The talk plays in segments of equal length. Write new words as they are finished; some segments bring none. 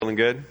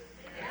Feeling good?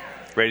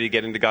 Ready to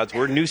get into God's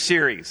Word? New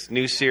series,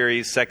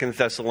 2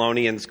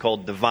 Thessalonians,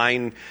 called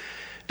Divine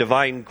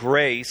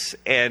Grace.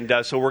 And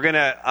so we're going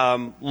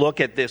to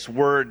look at this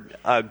word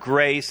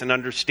grace and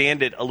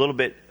understand it a little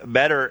bit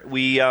better.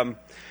 We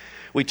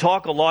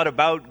talk a lot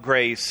about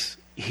grace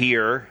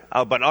here,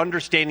 but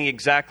understanding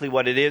exactly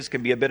what it is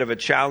can be a bit of a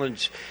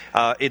challenge.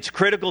 It's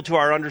critical to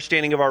our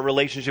understanding of our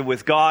relationship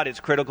with God. It's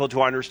critical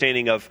to our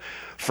understanding of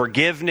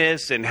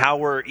forgiveness and how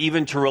we're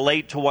even to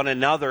relate to one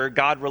another.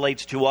 God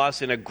relates to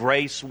us in a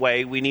grace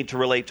way. We need to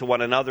relate to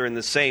one another in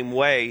the same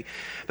way.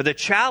 But the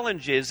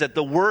challenge is that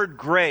the word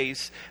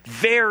grace,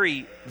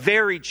 very,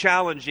 very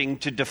challenging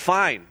to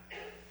define.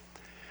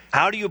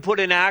 How do you put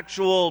an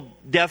actual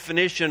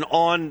definition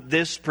on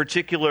this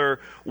particular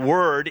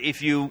word?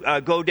 If you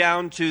go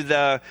down to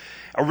the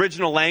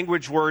original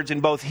language words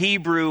in both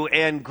Hebrew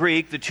and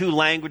Greek, the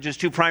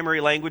two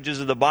primary languages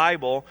of the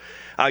Bible,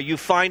 you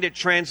find it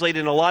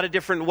translated in a lot of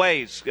different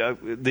ways.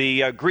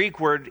 The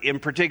Greek word in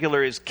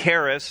particular is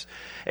charis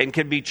and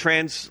can be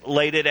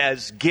translated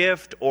as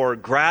gift or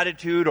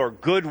gratitude or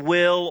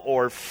goodwill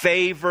or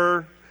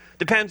favor.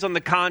 Depends on the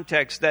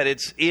context that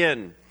it's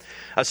in.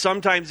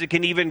 Sometimes it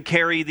can even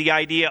carry the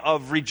idea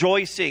of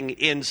rejoicing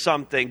in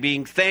something,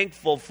 being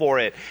thankful for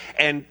it.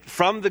 And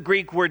from the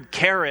Greek word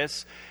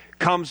charis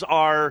comes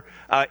our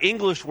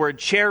English word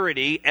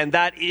charity, and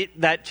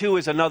that too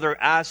is another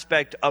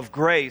aspect of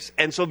grace.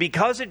 And so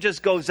because it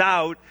just goes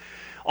out,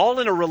 all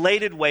in a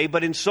related way,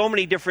 but in so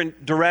many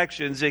different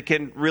directions, it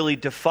can really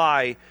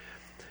defy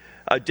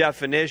a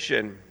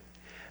definition.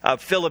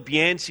 Philip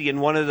Yancey, in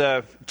one of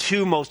the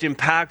two most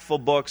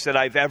impactful books that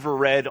I've ever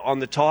read on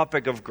the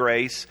topic of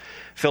grace,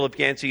 Philip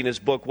Yancey in his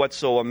book, What's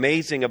So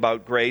Amazing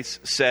About Grace,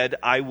 said,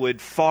 "I would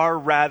far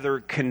rather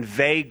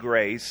convey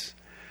grace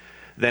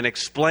than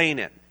explain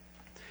it."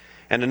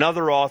 And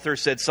another author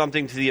said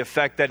something to the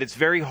effect that it's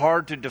very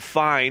hard to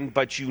define,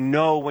 but you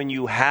know when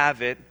you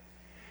have it,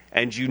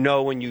 and you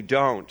know when you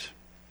don't.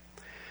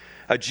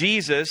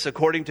 Jesus,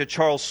 according to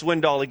Charles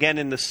Swindoll, again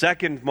in the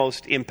second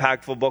most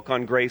impactful book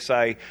on grace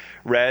I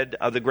read,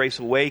 The Grace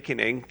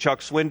Awakening,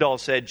 Chuck Swindoll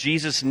said,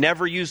 Jesus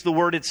never used the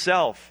word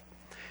itself.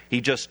 He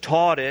just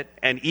taught it,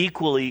 and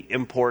equally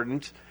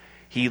important,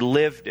 he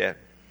lived it.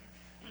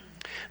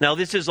 Now,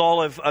 this is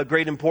all of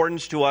great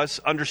importance to us,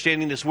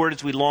 understanding this word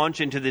as we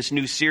launch into this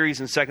new series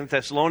in 2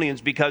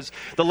 Thessalonians, because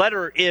the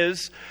letter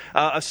is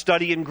a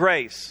study in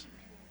grace.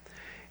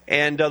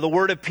 And the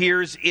word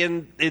appears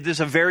it is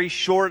a very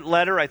short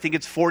letter. I think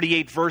it's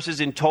 48 verses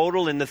in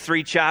total in the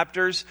 3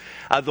 chapters.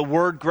 The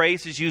word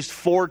grace is used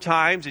 4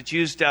 times. It's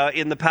used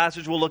in the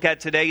passage we'll look at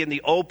today in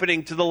the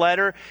opening to the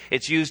letter.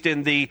 It's used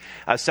in the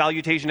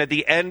salutation at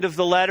the end of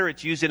the letter.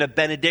 It's used in a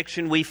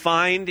benediction we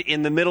find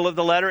in the middle of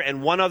the letter.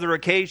 And one other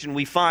occasion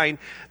we find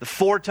the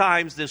 4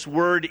 times this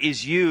word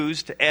is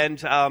used.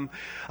 And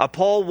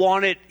Paul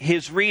wanted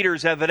his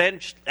readers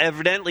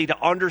evidently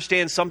to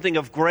understand something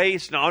of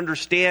grace, and to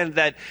understand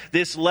that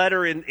this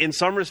letter, in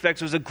some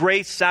respects, was a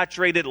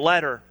grace-saturated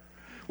letter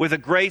with a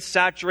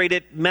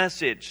grace-saturated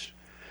message.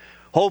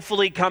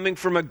 Hopefully coming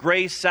from a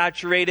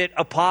grace-saturated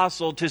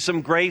apostle to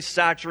some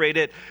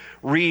grace-saturated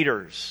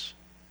readers.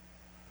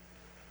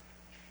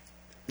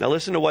 Now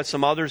listen to what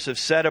some others have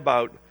said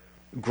about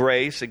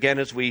grace, again,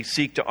 as we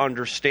seek to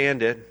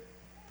understand it.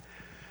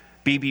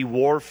 B.B.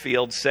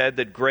 Warfield said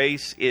that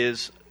grace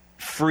is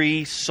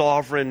free,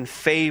 sovereign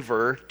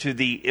favor to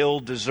the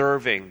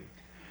ill-deserving.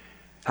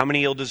 How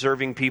many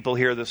ill-deserving people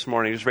here this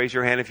morning? Just raise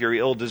your hand if you're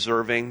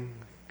ill-deserving.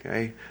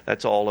 Okay,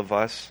 that's all of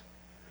us.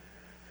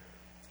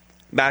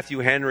 Matthew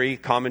Henry,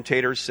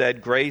 commentator,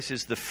 said, grace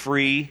is the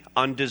free,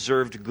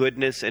 undeserved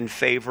goodness and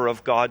favor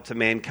of God to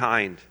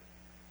mankind.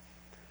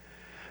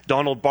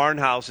 Donald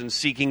Barnhausen,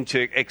 seeking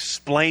to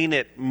explain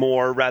it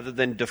more rather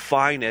than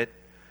define it,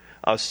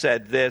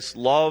 said this: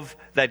 love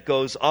that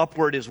goes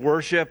upward is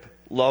worship,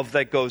 love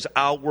that goes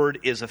outward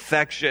is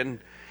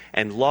affection,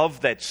 and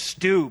love that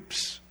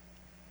stoops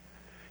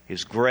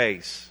is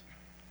grace.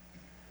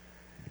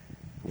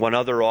 One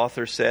other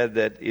author said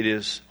that it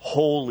is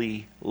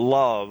holy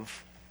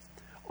love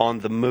on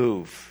the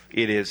move.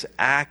 It is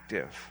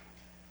active.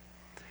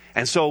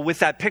 And so with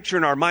that picture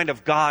in our mind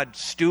of God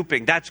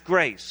stooping, that's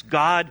grace.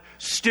 God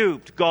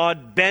stooped.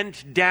 God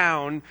bent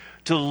down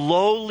to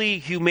lowly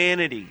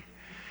humanity.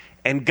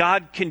 And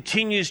God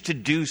continues to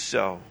do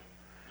so.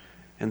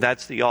 And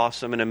that's the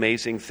awesome and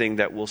amazing thing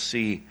that we'll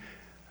see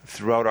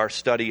throughout our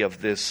study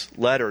of this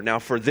letter. Now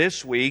for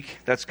this week,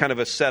 that's kind of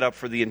a setup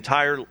for the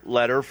entire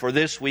letter. For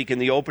this week, in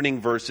the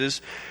opening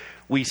verses,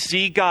 we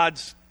see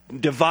God's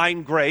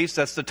divine grace.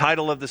 That's the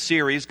title of the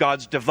series.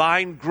 God's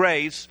divine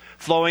grace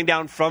flowing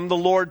down from the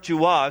Lord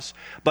to us,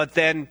 but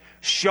then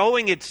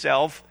showing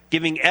itself,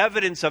 giving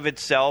evidence of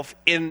itself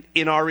in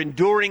our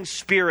enduring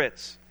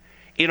spirits,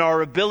 in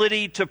our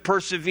ability to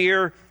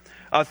persevere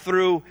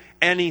through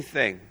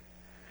anything.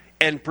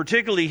 And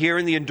particularly here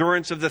in the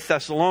endurance of the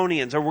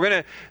Thessalonians. And we're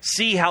going to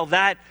see how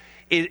that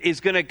is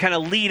going to kind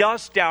of lead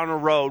us down a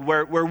road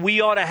where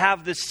we ought to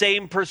have the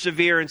same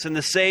perseverance and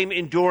the same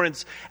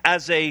endurance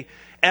as a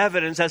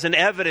evidence, as an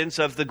evidence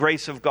of the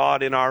grace of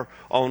God in our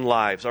own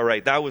lives. All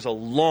right, that was a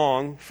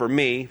long, for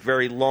me,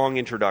 very long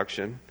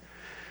introduction.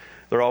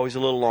 They're always a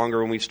little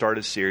longer when we start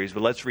a series,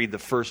 but let's read the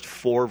first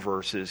 4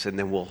 verses and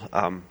then we'll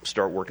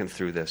start working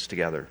through this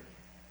together.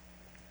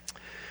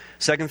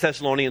 2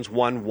 Thessalonians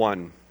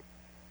 1:1.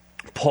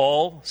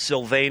 Paul,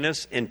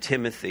 Silvanus, and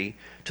Timothy,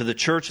 to the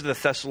church of the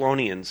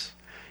Thessalonians,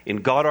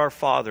 in God our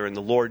Father and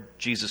the Lord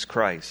Jesus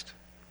Christ.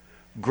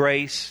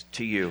 Grace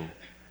to you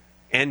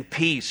and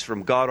peace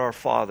from God our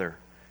Father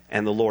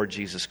and the Lord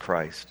Jesus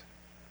Christ.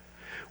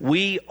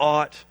 We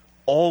ought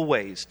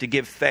always to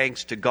give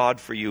thanks to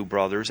God for you,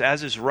 brothers,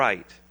 as is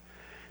right,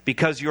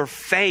 because your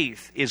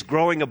faith is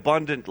growing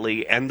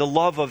abundantly and the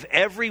love of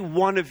every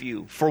one of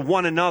you for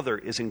one another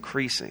is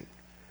increasing.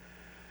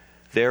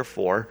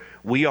 Therefore,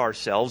 we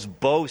ourselves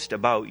boast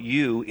about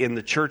you in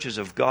the churches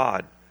of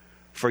God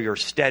for your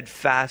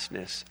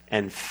steadfastness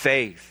and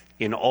faith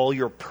in all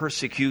your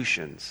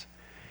persecutions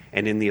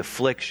and in the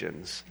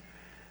afflictions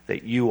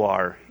that you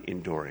are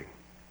enduring.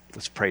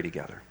 Let's pray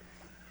together.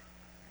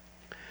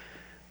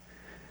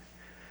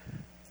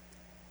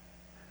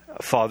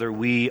 Father,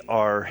 we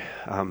are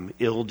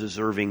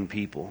ill-deserving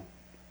people,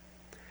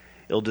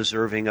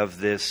 ill-deserving of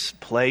this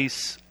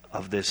place,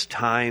 of this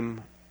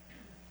time,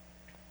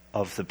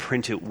 of the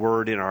printed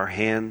word in our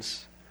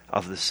hands,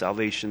 of the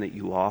salvation that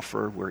you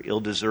offer. We're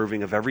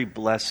ill-deserving of every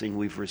blessing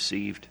we've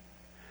received.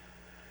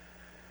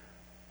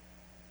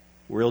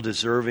 We're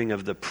ill-deserving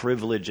of the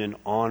privilege and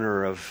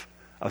honor of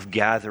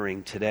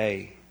gathering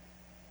today.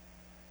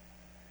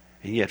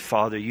 And yet,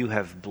 Father, you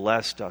have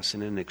blessed us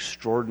in an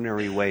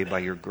extraordinary way by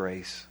your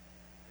grace.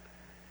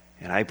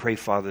 And I pray,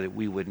 Father, that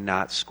we would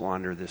not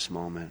squander this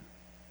moment,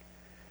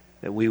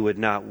 that we would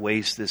not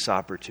waste this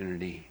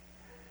opportunity,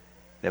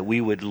 that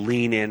we would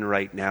lean in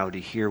right now to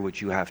hear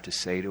what you have to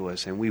say to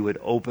us, and we would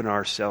open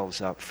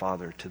ourselves up,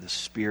 Father, to the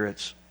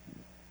Spirit's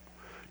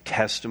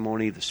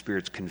testimony, the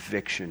Spirit's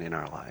conviction in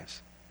our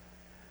lives.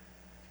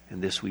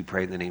 And this we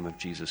pray in the name of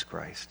Jesus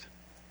Christ.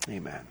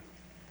 Amen.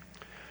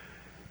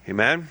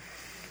 Amen.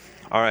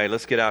 All right,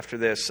 let's get after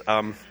this.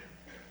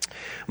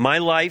 My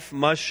life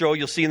must show,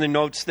 you'll see in the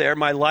notes there,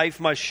 my life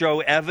must show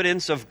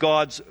evidence of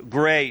God's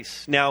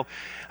grace. Now,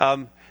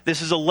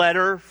 this is a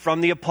letter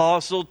from the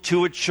apostle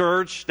to a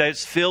church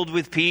that's filled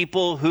with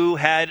people who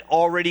had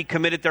already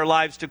committed their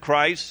lives to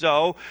Christ.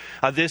 So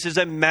this is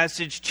a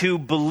message to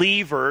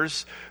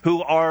believers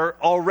who are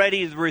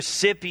already the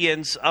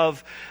recipients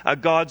of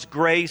God's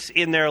grace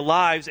in their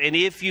lives. And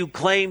if you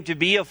claim to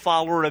be a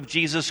follower of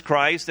Jesus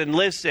Christ, then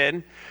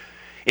listen,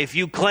 if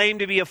you claim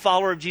to be a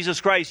follower of Jesus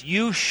Christ,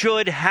 you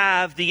should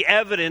have the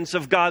evidence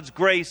of God's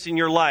grace in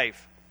your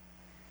life.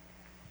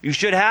 You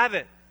should have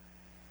it.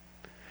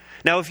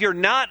 Now, if you're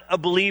not a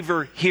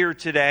believer here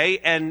today,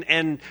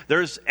 and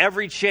there's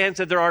every chance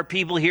that there are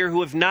people here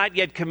who have not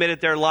yet committed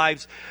their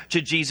lives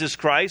to Jesus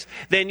Christ,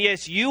 then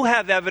yes, you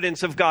have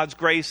evidence of God's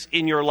grace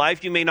in your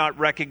life. You may not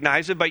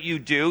recognize it, but you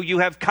do. You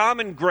have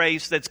common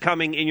grace that's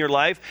coming in your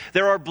life.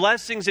 There are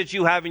blessings that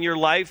you have in your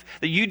life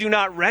that you do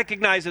not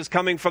recognize as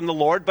coming from the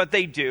Lord, but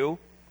they do.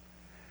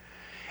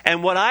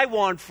 And what I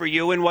want for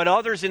you and what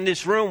others in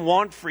this room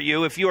want for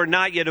you, if you are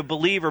not yet a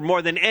believer,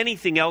 more than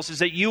anything else, is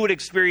that you would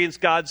experience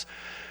God's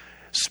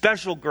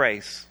special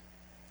grace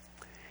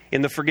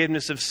in the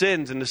forgiveness of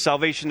sins and the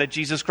salvation that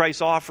Jesus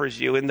Christ offers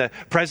you, in the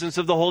presence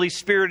of the Holy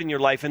Spirit in your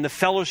life, in the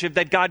fellowship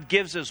that God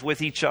gives us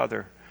with each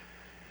other,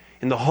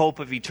 in the hope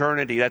of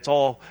eternity. That's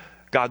all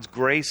God's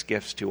grace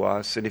gives to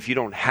us. And if you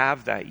don't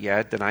have that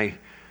yet, then I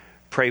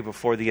pray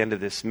before the end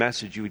of this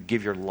message you would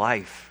give your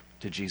life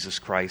to Jesus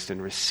Christ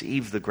and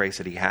receive the grace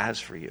that He has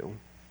for you.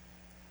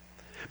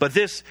 But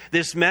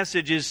this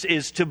message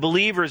is to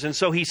believers, and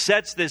so he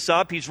sets this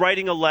up. He's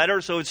writing a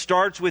letter, so it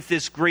starts with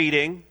this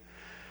greeting.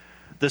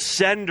 The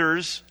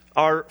senders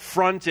are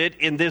fronted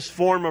in this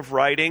form of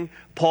writing.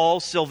 Paul,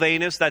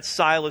 Silvanus, that's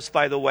Silas,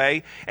 by the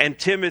way, and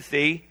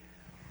Timothy.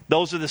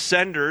 Those are the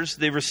senders,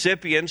 the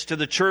recipients to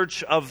the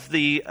church of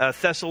the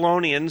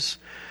Thessalonians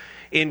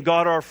in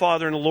God our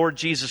Father and the Lord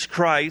Jesus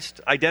Christ,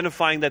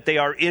 identifying that they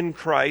are in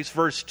Christ.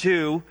 Verse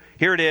 2,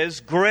 here it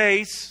is,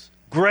 grace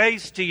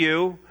to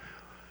you.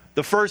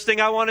 The first thing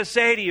I want to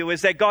say to you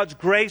is that God's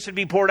grace would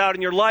be poured out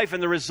in your life.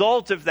 And the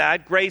result of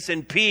that, grace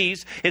and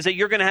peace, is that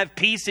you're going to have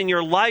peace in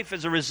your life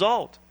as a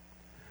result.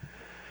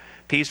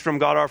 Peace from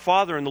God our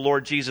Father and the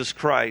Lord Jesus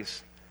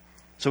Christ.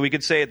 So we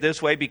could say it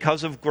this way,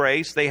 because of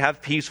grace, they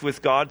have peace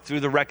with God through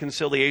the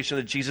reconciliation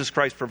that Jesus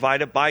Christ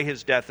provided by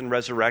His death and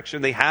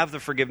resurrection. They have the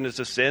forgiveness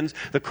of sins.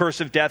 The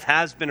curse of death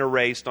has been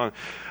erased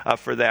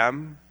for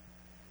them.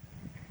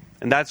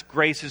 And that's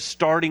grace's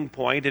starting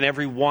point in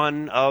every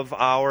one of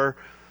our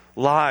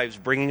lives,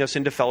 bringing us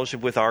into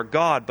fellowship with our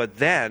God. But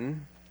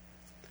then,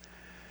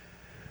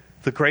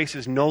 the grace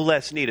is no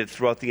less needed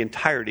throughout the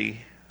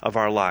entirety of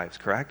our lives,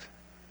 correct?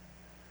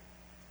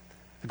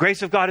 The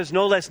grace of God is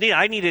no less needed.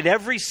 I need it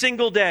every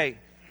single day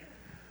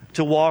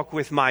to walk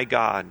with my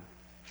God.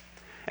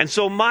 And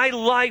so my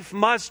life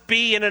must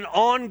be in an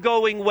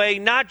ongoing way,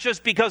 not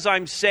just because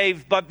I'm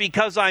saved, but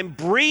because I'm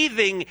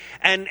breathing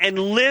and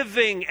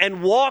living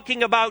and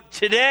walking about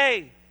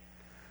today.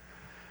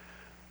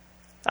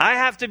 I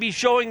have to be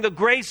showing the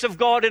grace of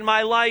God in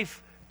my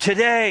life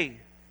today.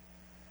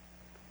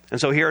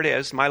 And so here it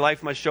is. My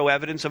life must show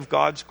evidence of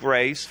God's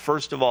grace,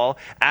 first of all,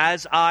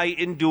 as I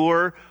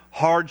endure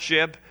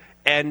hardship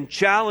and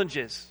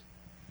challenges.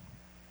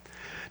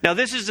 Now,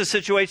 this is the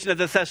situation that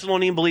the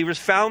Thessalonian believers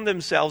found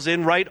themselves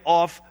in right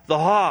off the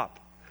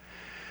hop.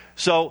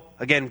 So,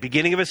 again,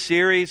 beginning of a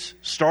series,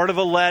 start of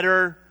a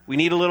letter. We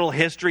need a little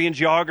history and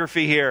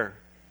geography here.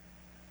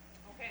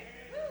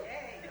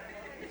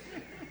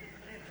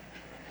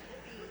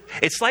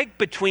 It's like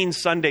between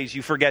Sundays,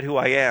 you forget who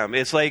I am.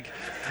 It's like,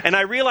 and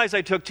I realize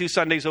I took 2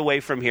 Sundays away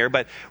from here,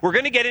 but we're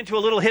going to get into a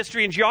little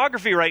history and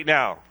geography right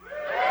now.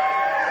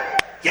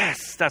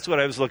 Yes, that's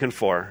what I was looking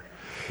for.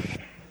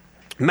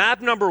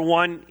 Map number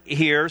 1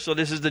 here. So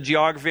this is the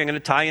geography. I'm going to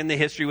tie in the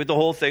history with the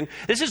whole thing.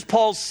 This is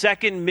Paul's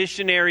second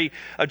missionary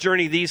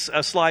journey. These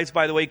slides,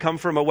 by the way, come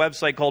from a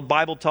website called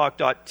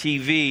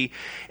BibleTalk.tv.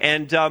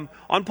 And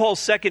on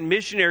Paul's second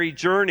missionary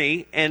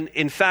journey, and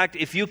in fact,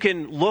 if you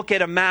can look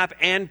at a map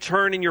and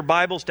turn in your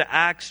Bibles to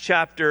Acts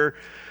chapter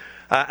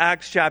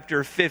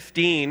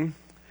 15.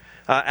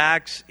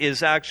 Acts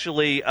is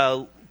actually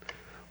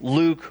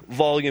Luke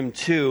volume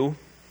 2.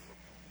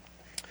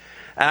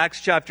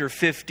 Acts chapter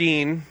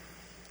 15.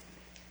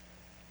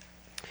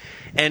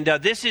 And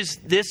this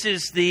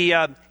is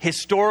the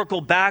historical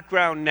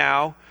background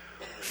now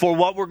for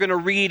what we're going to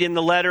read in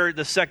the letter,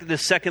 the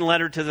second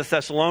letter to the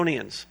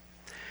Thessalonians.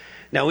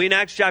 Now, in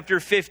Acts chapter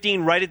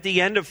 15, right at the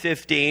end of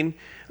 15,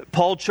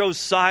 Paul chose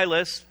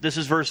Silas, this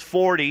is verse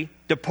 40,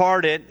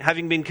 departed,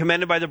 having been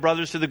commended by the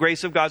brothers to the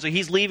grace of God. So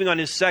he's leaving on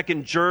his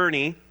second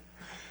journey.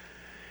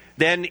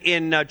 Then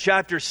in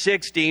chapter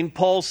 16,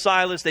 Paul,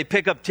 Silas, they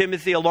pick up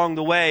Timothy along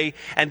the way,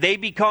 and they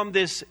become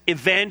this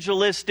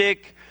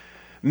evangelistic,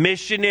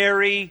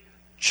 missionary,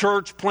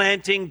 church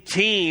planting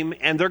team,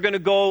 and they're going to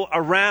go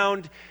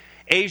around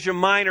Asia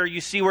Minor.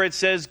 You see where it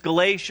says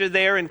Galatia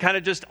there, and kind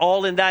of just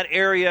all in that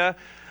area.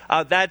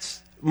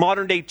 That's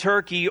modern day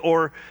Turkey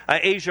or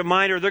Asia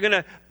Minor. They're going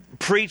to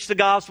preach the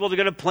gospel. They're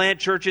going to plant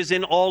churches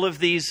in all of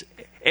these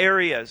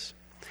areas.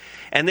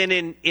 And then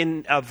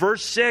in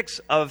verse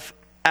 6 of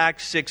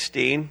Acts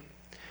 16,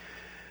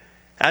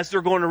 as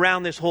they're going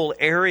around this whole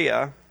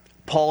area,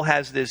 Paul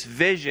has this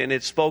vision.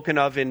 It's spoken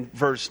of in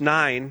verse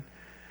 9.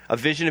 A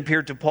vision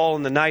appeared to Paul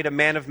in the night. A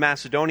man of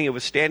Macedonia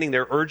was standing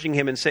there urging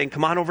him and saying,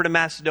 "Come on over to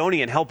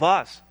Macedonia and help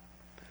us.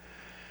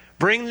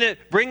 Bring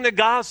the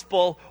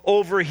gospel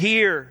over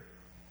here."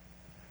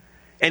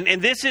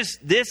 And this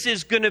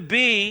is going to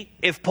be,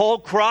 if Paul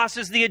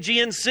crosses the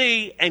Aegean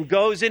Sea and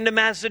goes into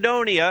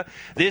Macedonia,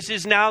 this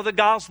is now the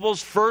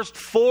gospel's first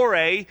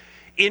foray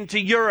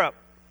into Europe.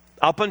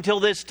 Up until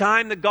this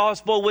time, the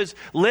gospel was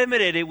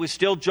limited. It was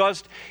still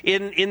just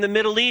in the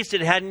Middle East.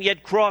 It hadn't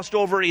yet crossed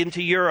over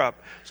into Europe.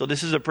 So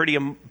this is a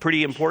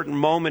pretty important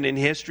moment in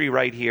history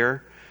right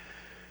here.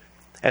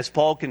 As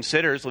Paul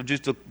considers, we'll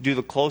just do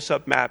the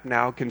close-up map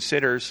now,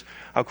 considers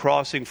a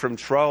crossing from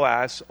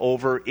Troas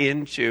over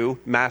into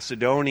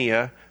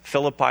Macedonia,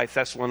 Philippi,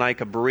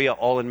 Thessalonica, Berea,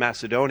 all in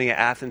Macedonia,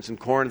 Athens and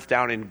Corinth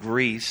down in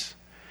Greece.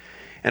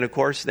 And of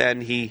course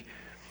then he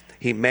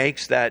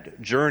makes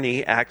that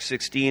journey, Acts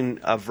 16,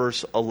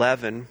 verse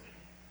 11.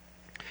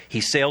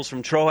 He sails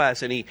from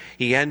Troas and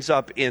he ends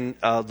up in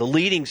the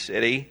leading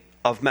city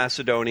of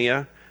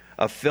Macedonia,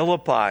 of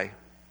Philippi.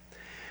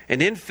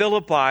 And in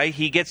Philippi,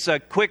 he gets a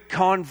quick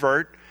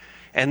convert,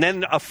 and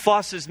then a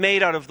fuss is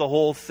made out of the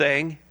whole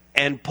thing.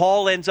 And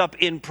Paul ends up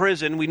in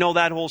prison. We know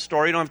that whole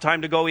story. I don't have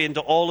time to go into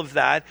all of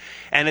that.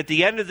 And at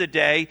the end of the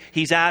day,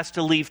 he's asked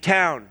to leave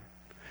town.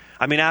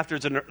 I mean, after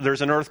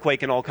there's an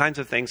earthquake and all kinds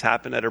of things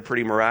happen that are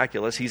pretty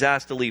miraculous, he's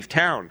asked to leave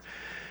town.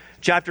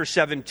 Chapter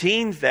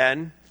 17,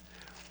 then,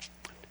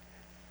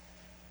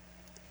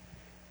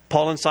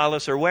 Paul and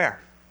Silas are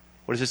where?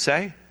 What does it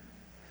say?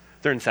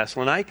 They're in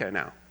Thessalonica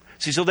now.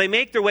 See, so they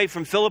make their way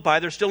from Philippi.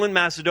 They're still in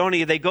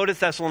Macedonia. They go to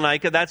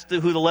Thessalonica. That's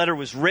who the letter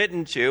was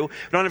written to. We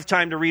don't have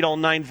time to read all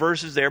 9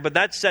 verses there, but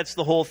that sets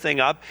the whole thing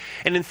up.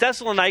 And in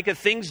Thessalonica,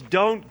 things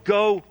don't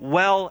go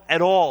well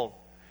at all.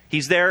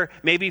 He's there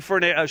maybe for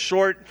a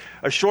short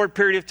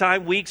period of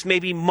time, weeks,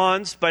 maybe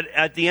months, but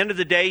at the end of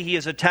the day, he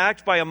is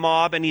attacked by a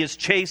mob and he is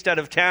chased out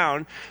of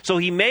town. So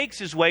he makes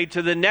his way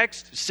to the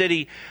next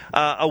city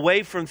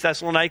away from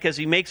Thessalonica as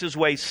he makes his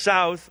way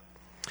south.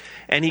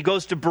 And he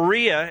goes to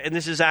Berea, and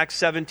this is Acts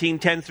 17,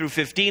 10 through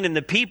 15. And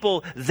the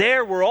people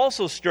there were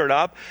also stirred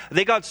up.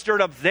 They got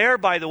stirred up there,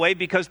 by the way,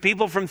 because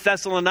people from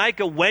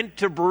Thessalonica went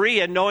to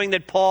Berea knowing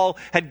that Paul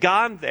had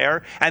gone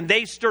there. And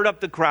they stirred up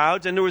the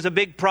crowds, and there was a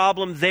big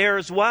problem there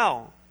as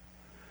well.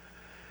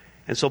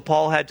 And so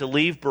Paul had to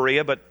leave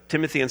Berea, but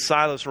Timothy and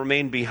Silas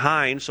remained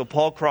behind. So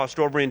Paul crossed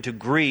over into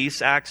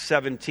Greece. Acts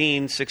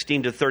 17,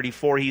 16 to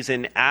 34, he's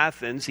in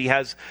Athens. He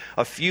has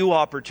a few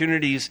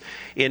opportunities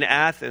in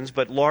Athens,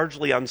 but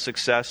largely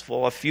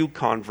unsuccessful, a few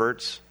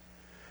converts.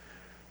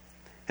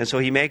 And so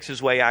he makes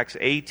his way, Acts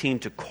 18,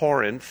 to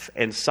Corinth,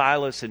 and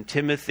Silas and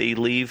Timothy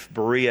leave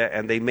Berea,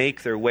 and they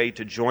make their way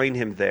to join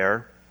him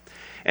there.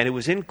 And it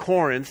was in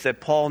Corinth that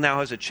Paul now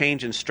has a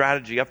change in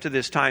strategy. Up to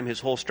this time, his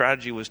whole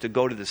strategy was to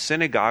go to the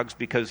synagogues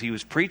because he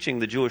was preaching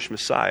the Jewish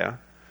Messiah.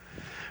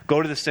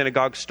 Go to the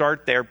synagogue,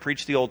 start there,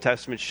 preach the Old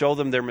Testament, show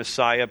them their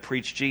Messiah,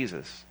 preach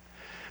Jesus.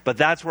 But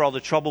that's where all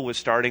the trouble was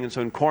starting. And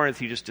so in Corinth,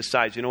 he just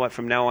decides, you know what,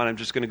 from now on, I'm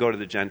just going to go to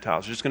the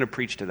Gentiles. I'm just going to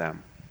preach to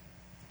them.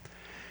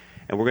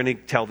 And we're going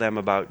to tell them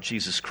about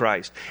Jesus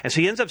Christ. And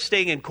so he ends up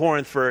staying in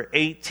Corinth for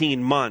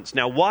 18 months.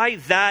 Now, why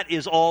that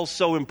is all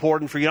so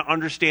important for you to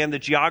understand the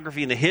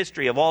geography and the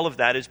history of all of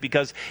that is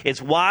because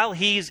it's while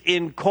he's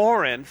in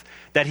Corinth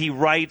that he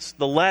writes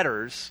the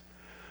letters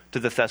to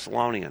the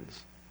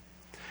Thessalonians.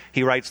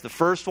 He writes the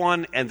first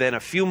one, and then a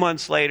few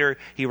months later,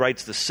 he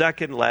writes the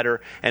second letter.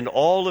 And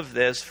all of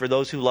this, for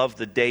those who love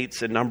the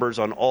dates and numbers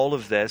on all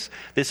of this,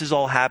 this is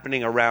all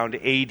happening around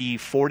AD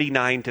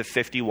 49 to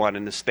 51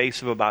 in the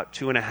space of about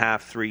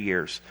 2.5-3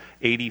 years.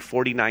 AD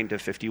 49 to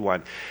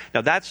 51. Now,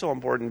 that's so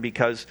important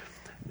because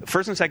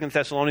 1st and 2nd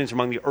Thessalonians are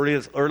among the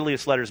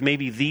earliest letters,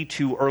 maybe the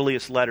two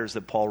earliest letters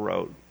that Paul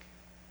wrote.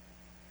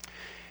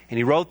 And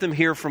he wrote them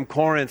here from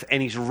Corinth,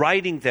 and he's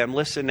writing them,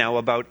 listen now,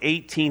 about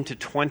 18 to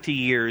 20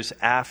 years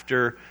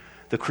after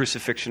the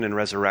crucifixion and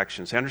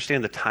resurrection. So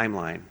understand the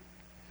timeline.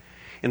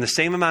 In the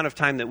same amount of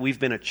time that we've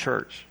been a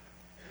church.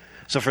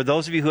 So for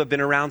those of you who have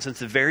been around since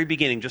the very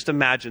beginning, just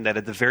imagine that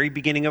at the very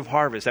beginning of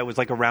Harvest, that was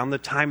like around the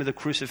time of the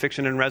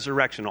crucifixion and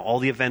resurrection, all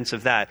the events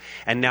of that.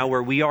 And now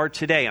where we are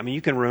today, I mean,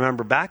 you can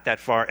remember back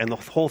that far, and the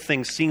whole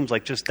thing seems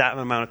like just that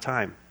amount of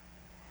time.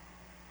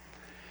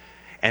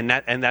 And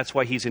that's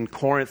why he's in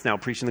Corinth now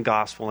preaching the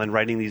gospel and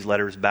writing these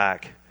letters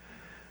back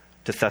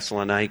to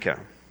Thessalonica.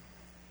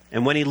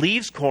 And when he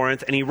leaves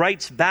Corinth and he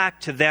writes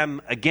back to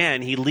them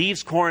again, he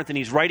leaves Corinth and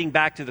he's writing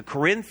back to the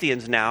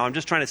Corinthians now. I'm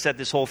just trying to set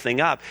this whole thing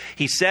up.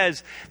 He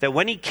says that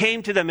when he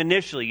came to them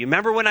initially, you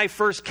remember when I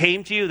first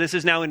came to you? This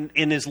is now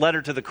in his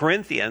letter to the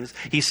Corinthians.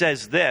 He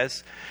says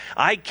this,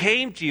 I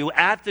came to you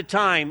at the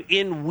time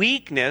in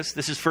weakness.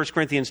 This is 1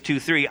 Corinthians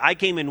 2:3. I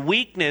came in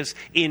weakness,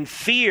 in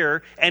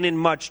fear, and in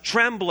much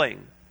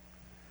trembling.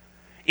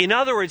 In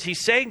other words,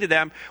 he's saying to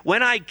them,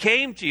 when I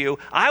came to you,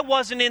 I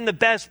wasn't in the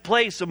best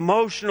place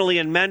emotionally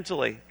and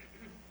mentally.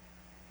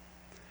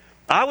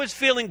 I was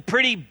feeling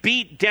pretty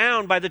beat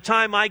down by the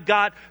time I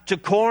got to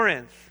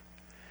Corinth.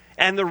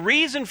 And the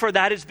reason for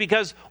that is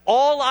because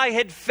all I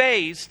had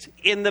faced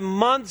in the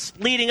months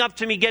leading up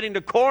to me getting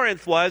to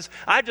Corinth was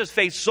I just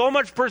faced so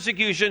much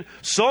persecution,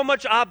 so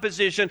much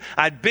opposition.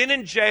 I'd been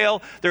in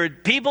jail. There were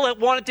people that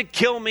wanted to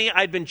kill me.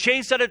 I'd been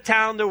chased out of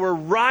town. There were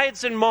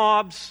riots and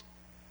mobs.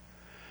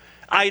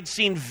 I had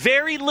seen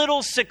very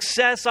little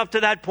success up to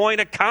that point,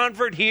 a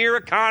convert here,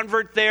 a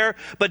convert there,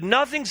 but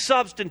nothing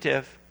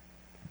substantive.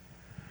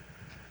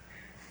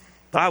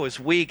 I was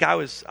weak, I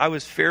was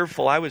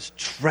fearful, I was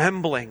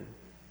trembling.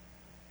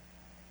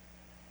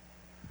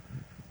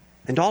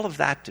 And all of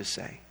that to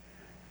say,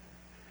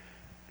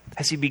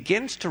 as he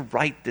begins to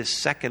write this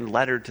second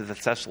letter to the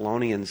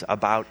Thessalonians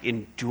about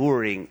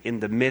enduring in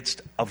the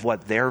midst of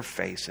what they're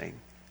facing,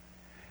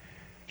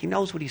 he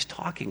knows what he's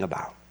talking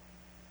about.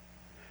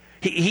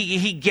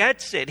 He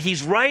gets it.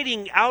 He's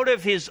writing out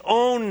of his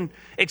own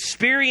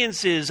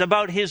experiences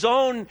about his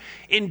own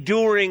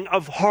enduring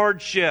of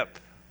hardship.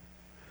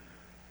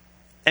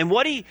 And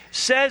what he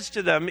says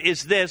to them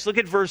is this. Look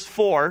at verse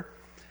 4.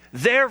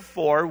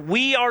 Therefore,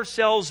 we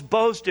ourselves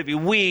boast of you.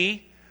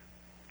 We,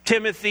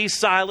 Timothy,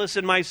 Silas,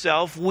 and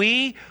myself,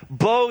 we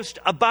boast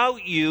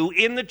about you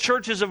in the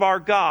churches of our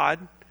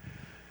God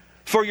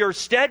for your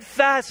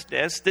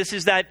steadfastness. This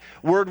is that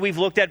word we've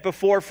looked at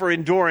before for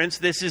endurance.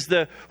 This is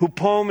the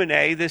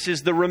hupomene. This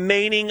is the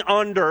remaining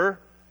under.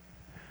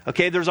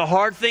 Okay, there's a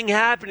hard thing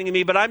happening to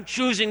me, but I'm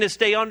choosing to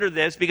stay under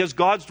this because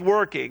God's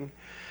working.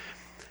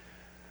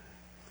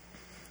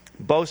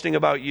 Boasting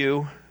about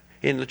you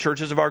in the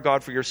churches of our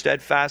God for your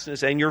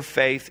steadfastness and your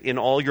faith in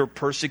all your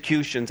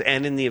persecutions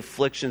and in the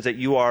afflictions that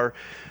you are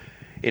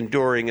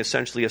enduring,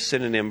 essentially a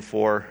synonym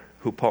for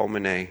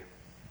hupomene.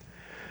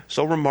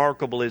 So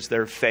remarkable is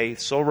their faith.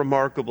 So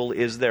remarkable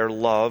is their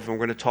love. And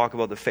we're going to talk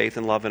about the faith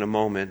and love in a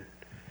moment.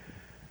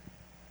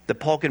 That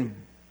Paul can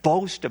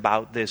boast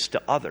about this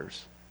to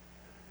others.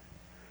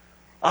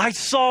 I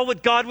saw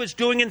what God was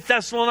doing in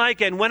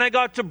Thessalonica. And when I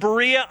got to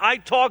Berea, I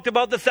talked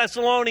about the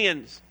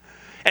Thessalonians.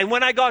 And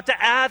when I got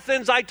to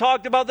Athens, I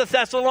talked about the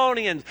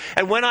Thessalonians.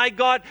 And when I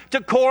got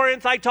to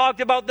Corinth, I talked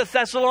about the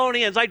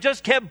Thessalonians. I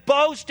just kept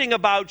boasting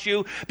about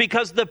you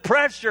because the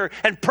pressure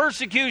and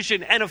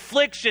persecution and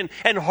affliction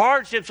and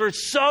hardships were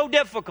so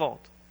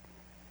difficult.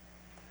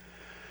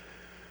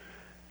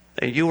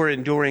 And you were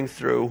enduring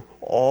through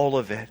all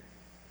of it.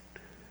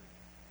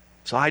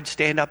 So I'd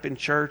stand up in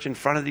church in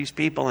front of these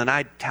people and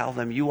I'd tell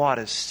them, you ought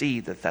to see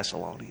the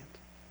Thessalonians.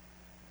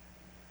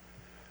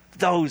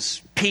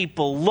 Those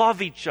people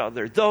love each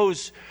other.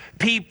 Those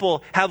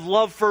people have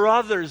love for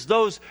others.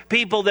 Those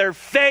people, their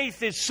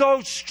faith is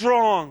so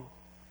strong.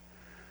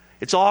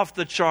 It's off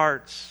the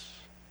charts.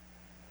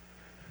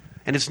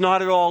 And it's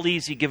not at all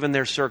easy given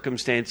their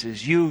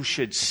circumstances. You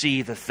should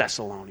see the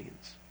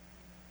Thessalonians.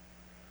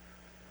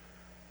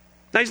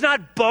 Now, he's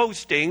not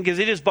boasting, because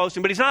it is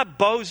boasting, but he's not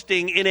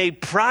boasting in a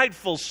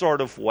prideful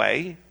sort of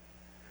way.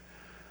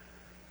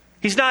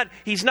 He's not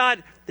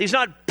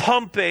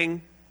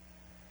pumping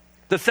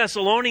the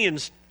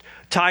Thessalonians'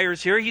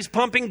 tires here. He's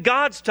pumping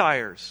God's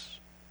tires.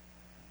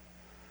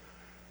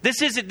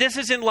 This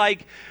isn't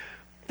like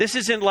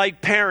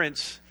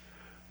parents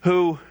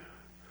who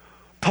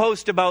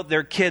post about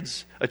their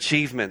kids'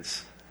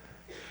 achievements.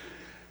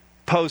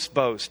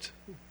 Boast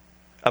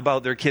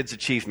about their kids'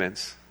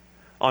 achievements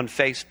on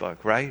Facebook,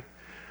 right?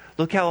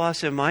 Look how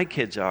awesome my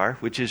kids are,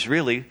 which is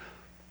really,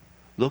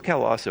 look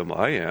how awesome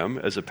I am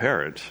as a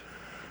parent,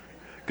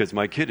 because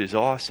my kid is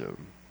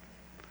awesome.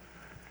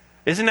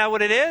 Isn't that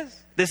what it is?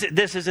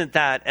 This isn't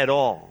that at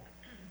all.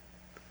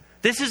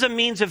 This is a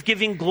means of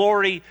giving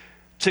glory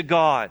to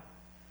God.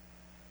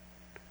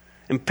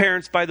 And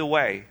parents, by the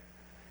way,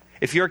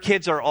 if your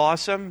kids are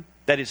awesome,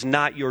 that is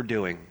not your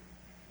doing.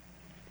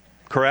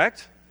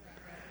 Correct?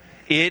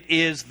 It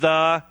is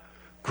the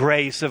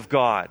grace of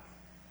God.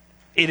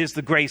 It is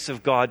the grace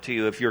of God to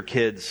you if your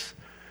kids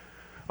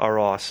are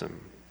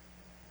awesome.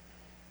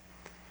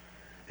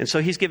 And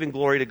so he's giving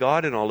glory to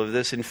God in all of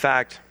this. In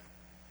fact,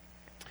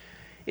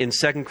 in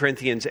 2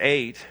 Corinthians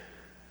 8,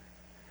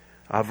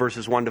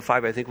 verses 1 to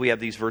 5, I think we have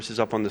these verses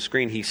up on the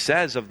screen. He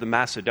says of the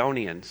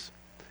Macedonians,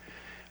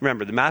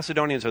 remember, the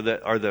Macedonians are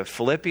the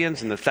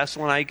Philippians and the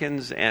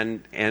Thessalonians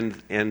and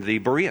the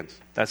Bereans.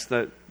 That's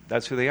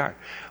who they are.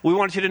 We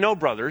want you to know,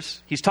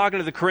 brothers, he's talking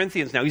to the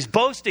Corinthians now. He's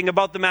boasting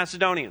about the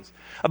Macedonians,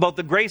 about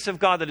the grace of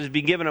God that has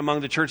been given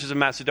among the churches of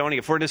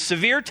Macedonia. For in a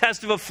severe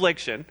test of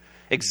affliction,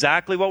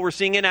 exactly what we're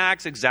seeing in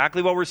Acts,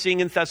 exactly what we're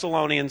seeing in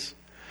Thessalonians,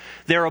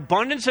 their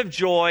abundance of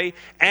joy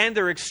and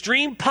their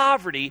extreme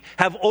poverty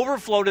have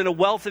overflowed in a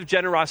wealth of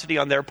generosity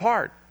on their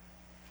part.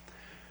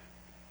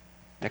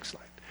 Next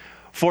slide.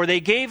 For they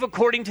gave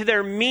according to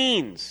their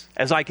means,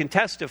 as I can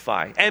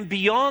testify, and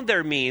beyond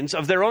their means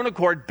of their own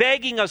accord,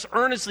 begging us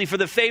earnestly for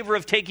the favor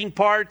of taking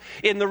part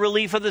in the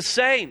relief of the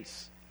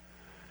saints.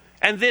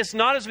 And this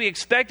not as we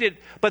expected,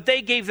 but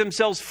they gave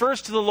themselves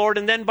first to the Lord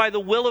and then by the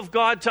will of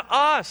God to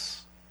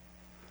us.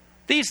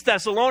 These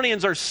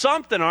Thessalonians are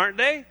something, aren't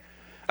they?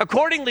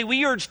 Accordingly,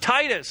 we urge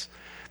Titus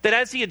that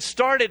as he had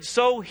started,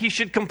 so he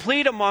should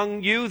complete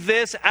among you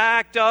this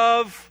act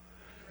of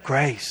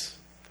grace.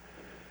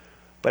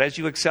 But as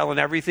you excel in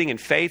everything, in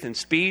faith, in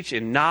speech,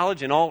 in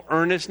knowledge, in all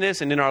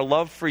earnestness, and in our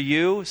love for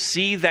you,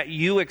 see that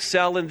you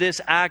excel in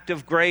this act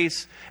of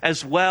grace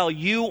as well.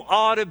 You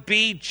ought to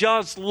be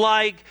just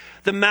like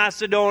the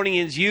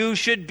Macedonians. You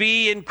should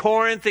be in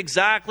Corinth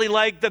exactly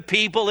like the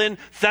people in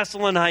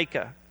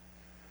Thessalonica.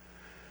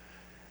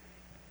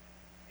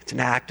 It's an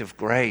act of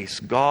grace.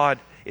 God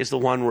is the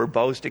one we're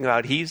boasting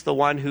about. He's the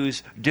one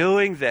who's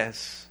doing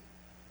this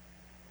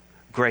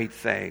great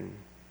thing.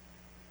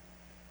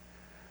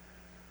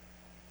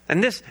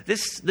 And this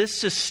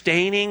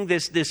sustaining,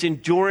 this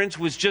endurance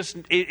was just,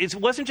 it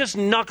wasn't just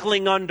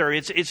knuckling under.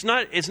 It's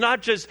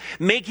not just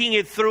making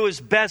it through as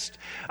best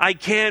I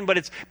can, but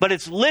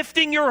it's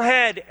lifting your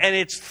head and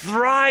it's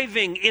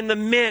thriving in the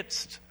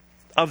midst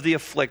of the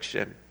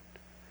affliction.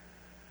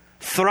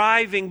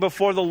 Thriving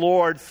before the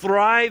Lord,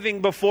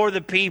 thriving before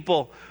the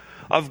people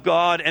of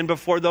God and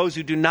before those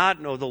who do not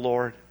know the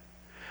Lord.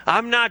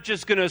 I'm not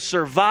just going to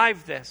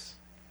survive this.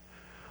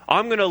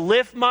 I'm going to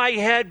lift my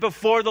head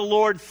before the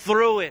Lord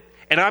through it.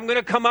 And I'm going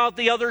to come out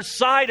the other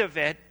side of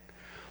it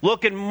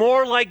looking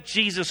more like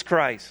Jesus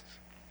Christ,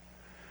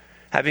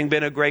 having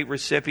been a great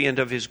recipient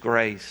of His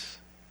grace.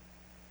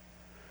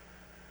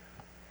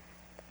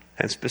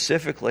 And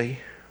specifically,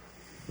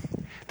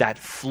 that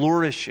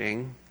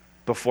flourishing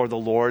before the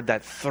Lord,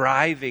 that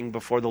thriving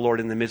before the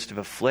Lord in the midst of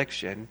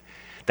affliction,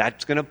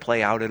 that's going to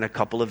play out in a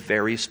couple of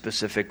very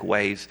specific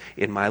ways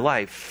in my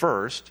life.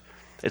 First,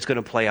 it's going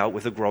to play out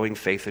with a growing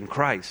faith in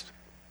Christ.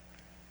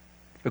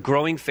 A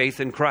growing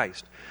faith in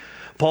Christ.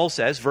 Paul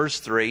says,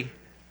 verse 3,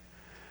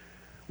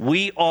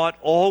 we ought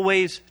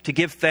always to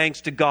give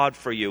thanks to God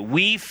for you.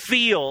 We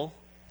feel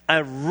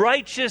a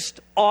righteous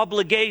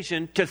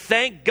obligation to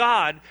thank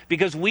God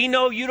because we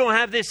know you don't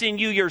have this in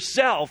you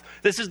yourself.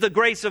 This is the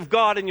grace of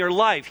God in your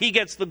life. He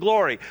gets the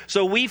glory.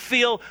 So we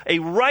feel a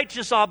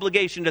righteous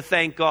obligation to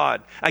thank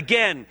God.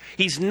 Again,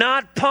 he's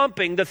not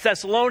pumping the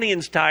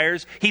Thessalonians'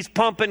 tires. He's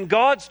pumping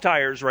God's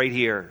tires right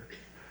here.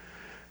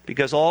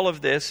 Because all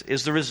of this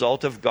is the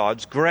result of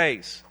God's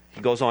grace. He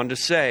goes on to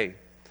say,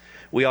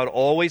 we ought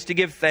always to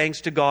give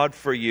thanks to God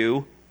for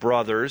you,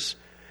 brothers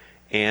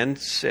and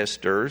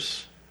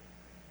sisters.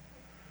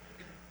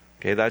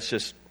 Okay, that's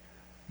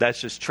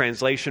just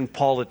translation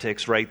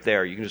politics right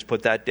there. You can just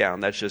put that down.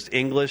 That's just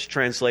English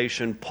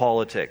translation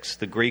politics.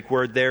 The Greek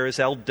word there is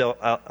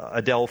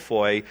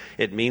adelphoi.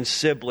 It means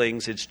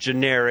siblings. It's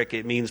generic.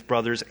 It means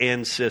brothers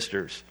and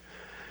sisters.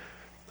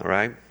 All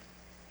right?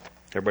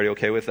 Everybody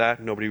okay with that?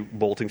 Nobody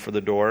bolting for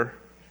the door?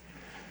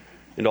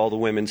 And all the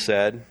women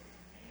said,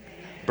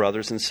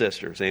 Brothers and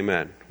sisters,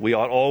 amen. We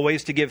ought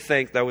always to give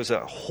thanks. That was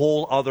a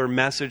whole other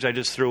message I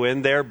just threw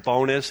in there.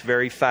 Bonus,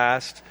 very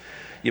fast.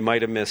 You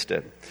might have missed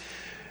it.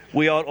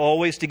 We ought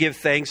always to give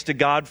thanks to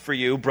God for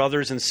you,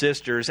 brothers and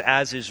sisters,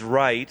 as is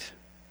right.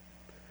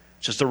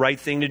 It's just the right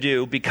thing to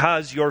do,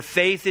 because your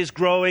faith is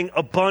growing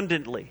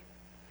abundantly.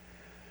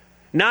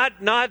 Not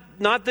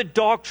the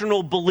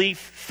doctrinal belief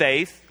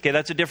faith. Okay,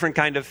 that's a different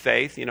kind of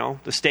faith,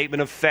 the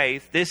statement of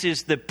faith. This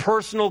is the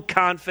personal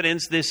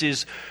confidence. This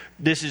is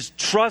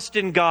trust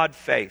in God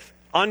faith.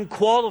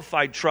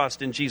 Unqualified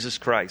trust in Jesus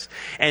Christ.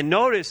 And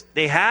notice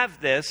they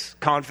have this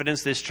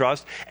confidence, this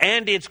trust,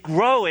 and it's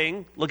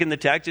growing. Look in the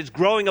text, it's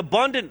growing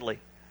abundantly.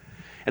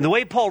 And the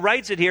way Paul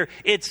writes it here,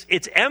 it's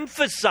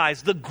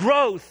emphasized. The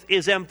growth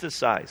is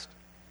emphasized.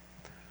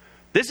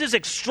 This is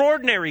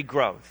extraordinary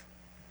growth.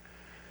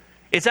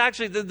 It's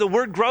actually, the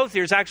word growth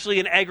here is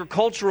actually an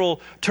agricultural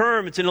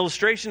term. It's an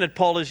illustration that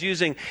Paul is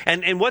using.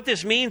 And what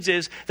this means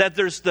is that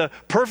there's the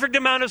perfect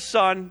amount of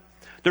sun,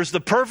 there's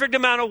the perfect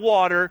amount of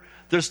water,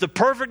 there's the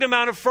perfect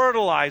amount of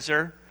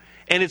fertilizer,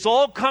 and it's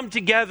all come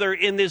together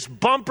in this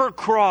bumper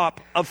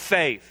crop of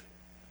faith.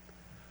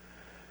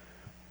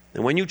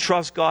 And when you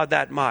trust God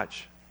that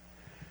much,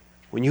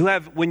 when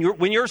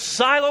your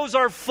silos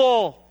are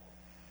full,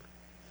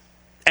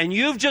 and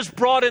you've just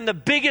brought in the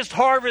biggest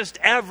harvest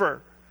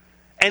ever,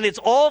 and it's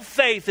all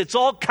faith, it's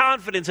all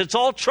confidence, it's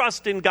all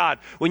trust in God.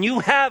 When you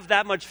have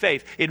that much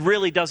faith, it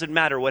really doesn't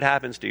matter what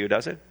happens to you,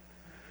 does it?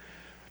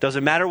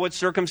 Doesn't matter what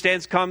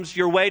circumstance comes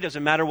your way.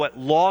 Doesn't matter what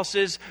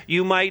losses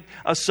you might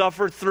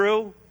suffer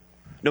through.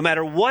 No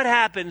matter what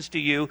happens to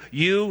you,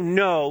 you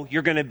know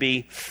you're going to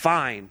be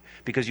fine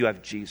because you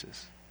have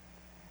Jesus.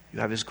 You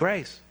have His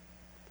grace.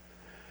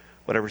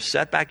 Whatever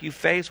setback you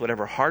face,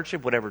 whatever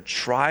hardship, whatever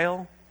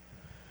trial,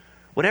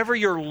 whatever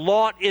your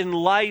lot in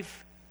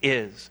life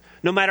is,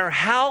 no matter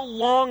how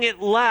long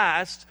it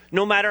lasts,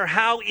 no matter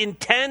how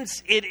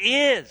intense it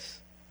is,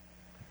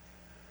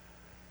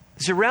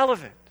 it's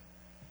irrelevant.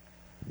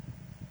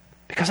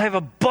 Because I have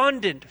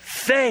abundant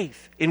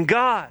faith in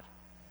God.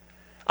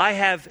 I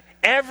have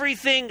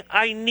everything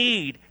I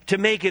need to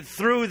make it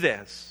through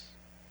this.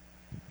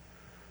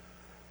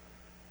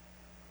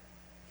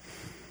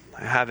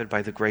 I have it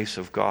by the grace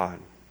of God.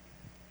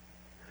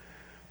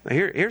 Now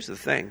here's the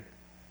thing.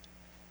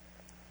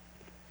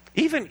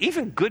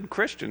 Even good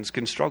Christians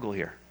can struggle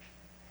here.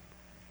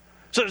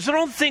 So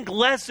don't think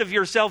less of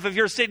yourself if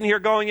you're sitting here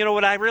going, you know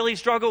what, I really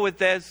struggle with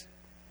this.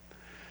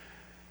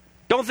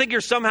 Don't think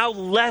you're somehow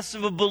less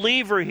of a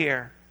believer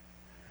here.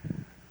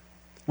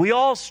 We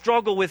all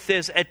struggle with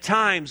this at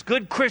times.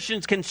 Good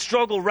Christians can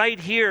struggle right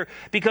here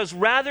because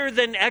rather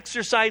than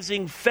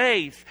exercising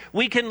faith,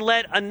 we can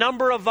let a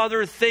number of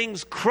other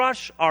things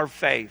crush our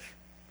faith.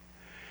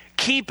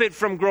 Keep it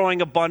from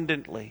growing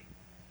abundantly.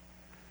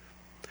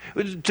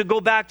 To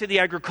go back to the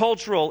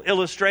agricultural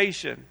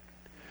illustration,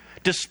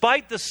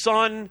 despite the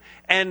sun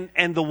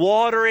and the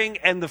watering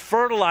and the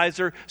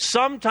fertilizer,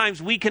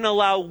 sometimes we can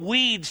allow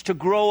weeds to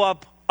grow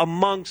up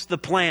amongst the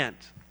plant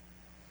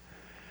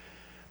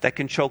that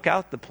can choke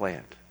out the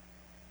plant.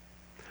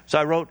 So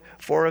I wrote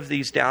 4 of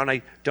these down.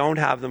 I don't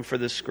have them for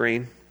the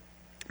screen,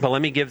 but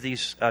let me give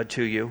these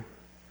to you.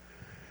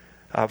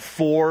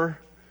 4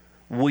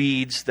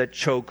 weeds that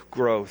choke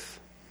growth.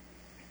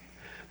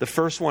 The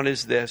first one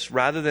is this: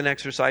 rather than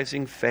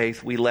exercising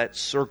faith, we let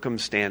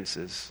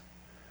circumstances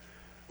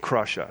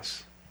crush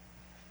us.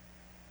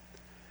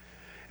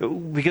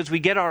 Because we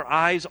get our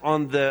eyes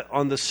on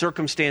the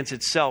circumstance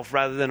itself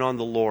rather than on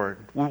the Lord.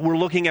 We're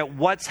looking at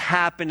what's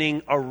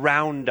happening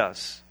around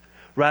us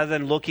rather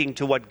than looking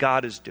to what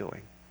God is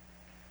doing.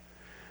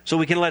 So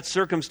we can let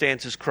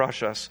circumstances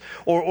crush us.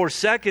 Or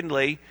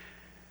secondly,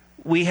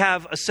 we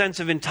have a sense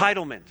of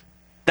entitlement.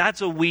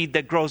 That's a weed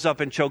that grows up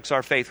and chokes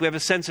our faith. We have a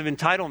sense of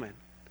entitlement.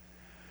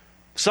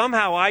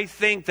 Somehow I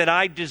think that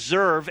I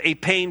deserve a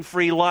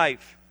pain-free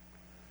life.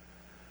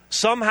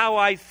 Somehow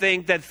I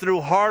think that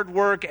through hard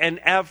work and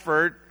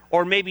effort,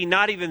 or maybe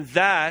not even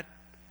that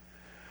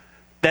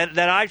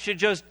I should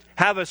just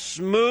have a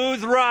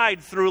smooth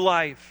ride through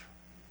life.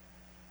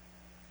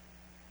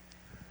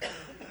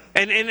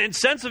 And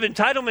sense of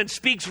entitlement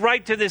speaks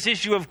right to this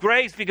issue of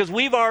grace, because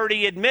we've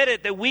already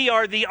admitted that we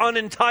are the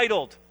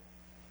unentitled.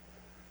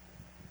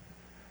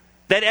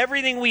 That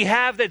everything we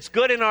have that's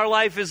good in our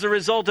life is the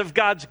result of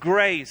God's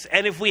grace.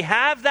 And if we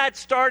have that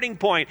starting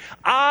point,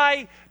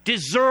 I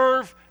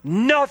deserve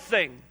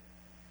nothing,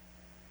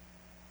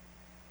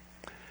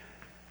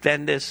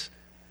 then this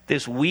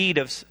weed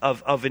of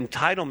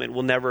entitlement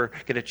will never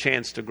get a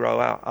chance to grow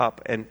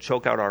up and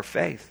choke out our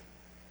faith.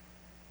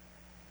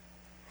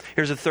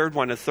 Here's a third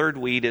one. A third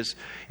weed is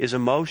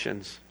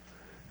emotions.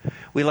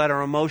 We let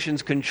our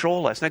emotions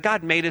control us. Now,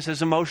 God made us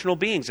as emotional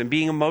beings, and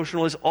being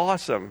emotional is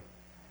awesome.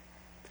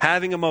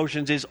 Having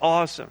emotions is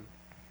awesome.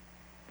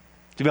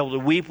 To be able to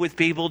weep with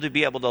people, to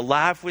be able to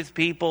laugh with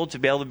people, to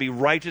be able to be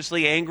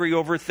righteously angry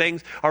over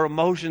things. Our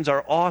emotions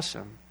are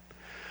awesome.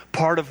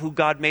 Part of who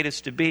God made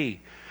us to be.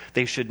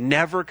 They should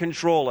never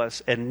control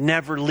us and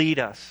never lead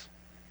us.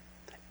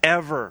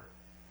 Ever.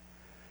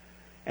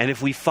 And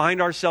if we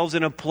find ourselves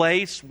in a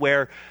place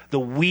where the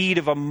weed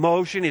of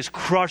emotion is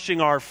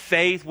crushing our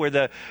faith, where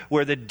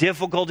the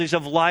difficulties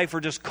of life are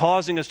just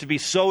causing us to be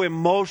so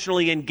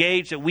emotionally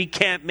engaged that we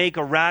can't make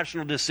a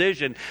rational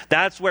decision,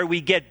 that's where we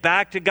get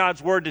back to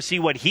God's Word to see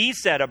what He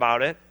said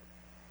about it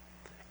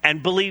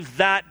and believe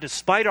that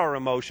despite our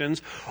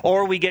emotions.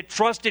 Or we get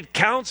trusted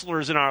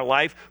counselors in our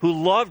life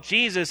who love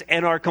Jesus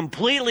and are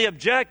completely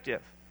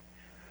objective,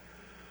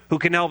 who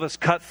can help us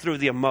cut through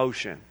the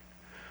emotion.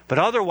 But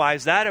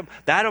otherwise, that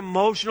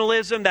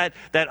emotionalism, that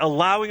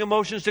allowing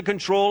emotions to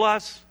control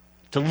us,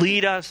 to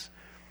lead us,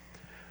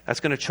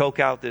 that's going to choke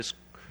out this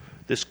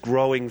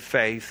growing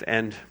faith.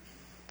 And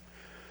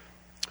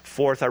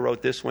fourth, I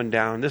wrote this one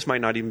down. This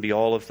might not even be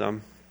all of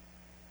them.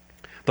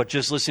 But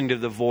just listening to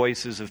the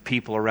voices of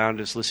people around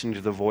us, listening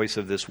to the voice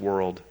of this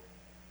world,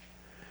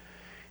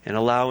 and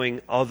allowing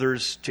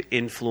others to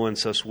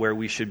influence us where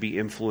we should be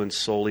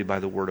influenced solely by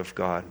the Word of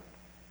God.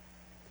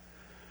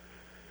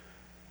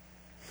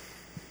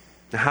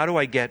 Now, how do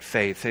I get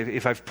faith?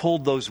 If I've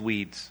pulled those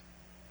weeds,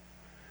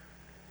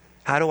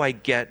 how do I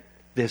get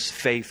this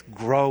faith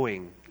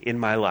growing in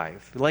my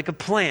life? Like a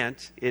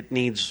plant, it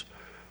needs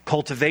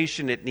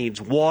cultivation, it needs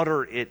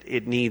water,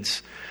 it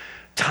needs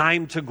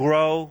time to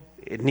grow,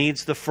 it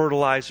needs the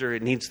fertilizer,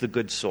 it needs the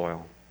good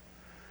soil.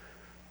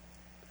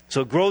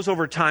 So it grows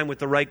over time with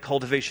the right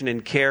cultivation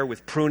and care,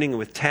 with pruning and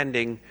with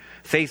tending.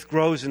 Faith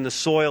grows in the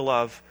soil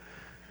of,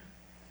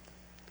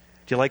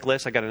 do you like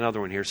lists? I got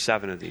another one here,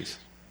 7 of these.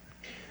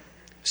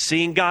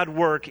 Seeing God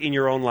work in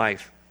your own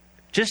life.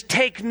 Just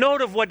take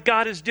note of what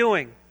God is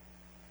doing.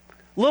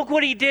 Look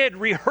what He did.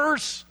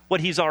 Rehearse what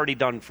He's already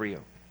done for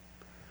you.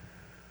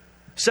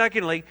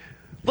 Secondly,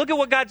 look at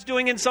what God's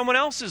doing in someone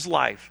else's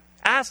life.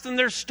 Ask them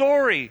their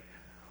story.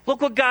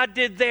 Look what God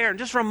did there. And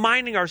just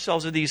reminding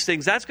ourselves of these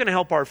things, that's going to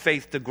help our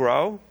faith to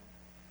grow.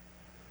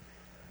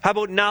 How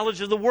about knowledge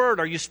of the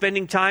Word? Are you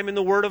spending time in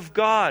the Word of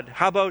God?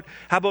 How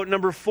about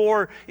number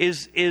 4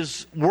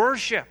 is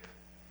worship?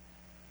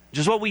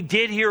 Just what we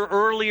did here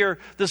earlier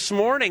this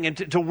morning. And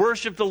to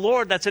worship the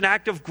Lord, that's an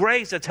act of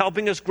grace. That's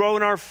helping us grow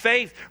in our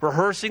faith.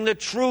 Rehearsing the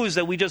truths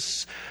that we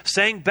just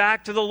sang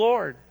back to the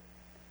Lord.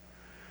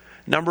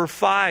 Number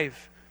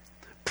 5,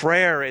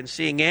 prayer and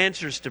seeing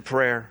answers to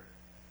prayer.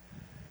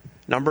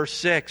 Number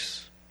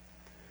 6,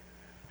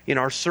 in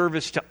our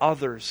service to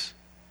others.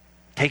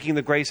 Taking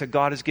the grace that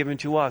God has given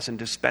to us and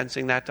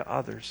dispensing that to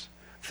others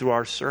through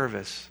our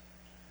service.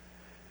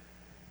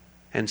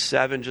 And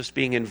 7, just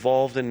being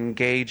involved and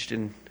engaged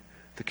in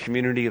the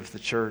community of the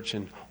church.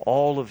 And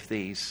all of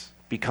these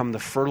become the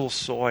fertile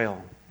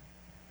soil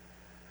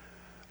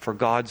for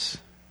God's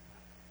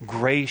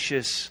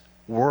gracious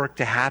work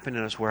to happen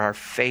in us, where our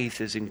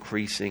faith is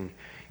increasing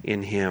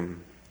in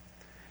Him.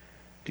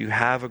 Do you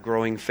have a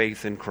growing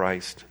faith in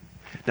Christ?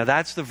 Now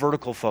that's the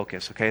vertical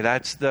focus, okay?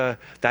 That's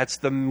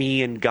the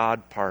me and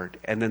God part.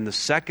 And then the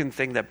second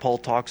thing that Paul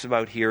talks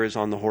about here is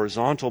on the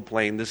horizontal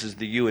plane. This is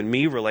the you and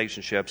me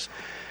relationships.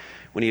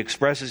 When he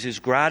expresses his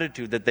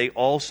gratitude that they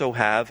also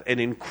have an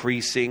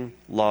increasing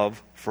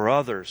love for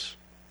others.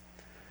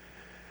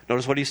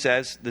 Notice what he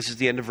says. This is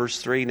the end of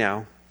verse 3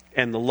 now.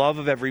 And the love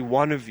of every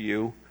one of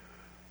you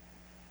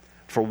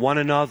for one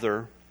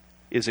another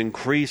is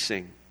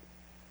increasing.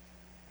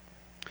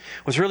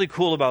 What's really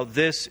cool about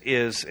this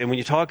is, and when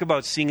you talk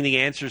about seeing the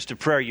answers to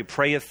prayer, you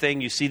pray a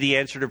thing, you see the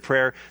answer to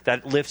prayer,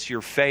 that lifts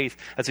your faith.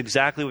 That's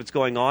exactly what's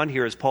going on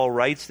here as Paul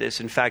writes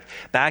this. In fact,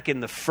 back in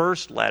the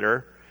first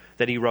letter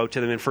that he wrote to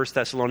them in 1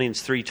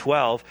 Thessalonians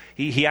 3:12,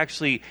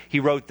 he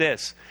wrote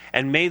this: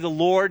 and may the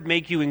Lord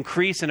make you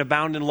increase and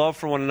abound in love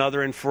for one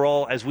another and for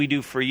all, as we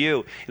do for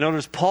you. In other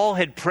words, Paul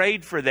had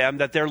prayed for them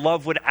that their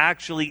love would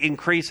actually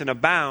increase and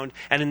abound.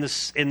 And in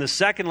the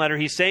second letter,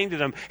 he's saying to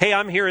them, hey,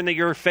 I'm hearing that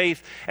your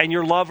faith and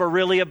your love are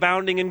really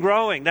abounding and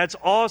growing. That's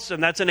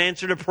awesome. That's an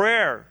answer to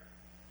prayer.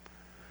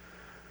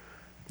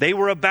 They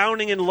were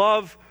abounding in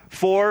love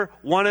for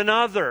one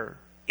another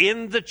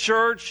in the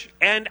church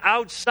and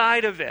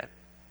outside of it.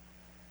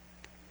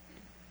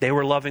 They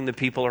were loving the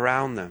people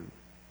around them.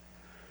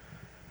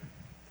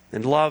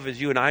 And love, as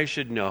you and I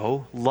should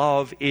know,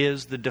 love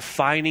is the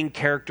defining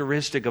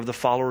characteristic of the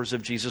followers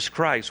of Jesus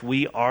Christ.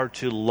 We are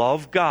to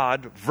love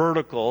God,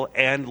 vertical,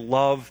 and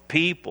love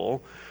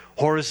people,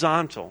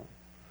 horizontal.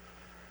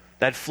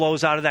 That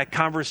flows out of that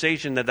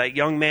conversation that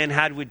young man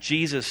had with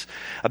Jesus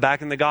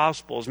back in the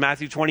Gospels.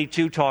 Matthew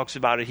 22 talks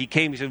about it. He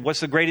came, he said, what's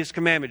the greatest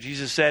commandment?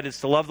 Jesus said,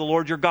 it's to love the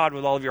Lord your God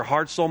with all of your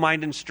heart, soul,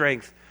 mind, and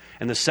strength.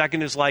 And the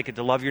second is like it,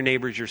 to love your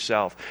neighbor as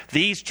yourself.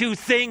 These two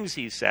things,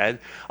 he said,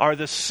 are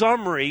the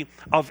summary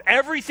of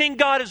everything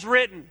God has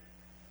written.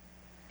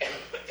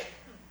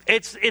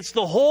 It's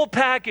the whole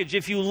package.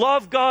 If you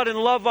love God and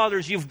love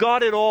others, you've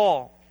got it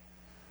all.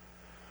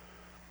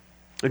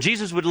 And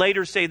Jesus would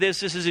later say this.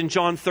 This is in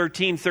John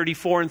 13,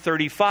 34 and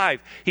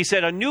 35. He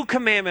said, a new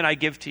commandment I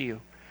give to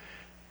you,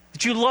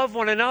 that you love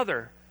one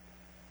another.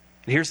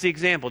 And here's the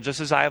example.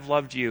 Just as I have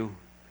loved you,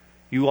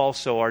 you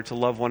also are to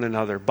love one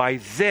another.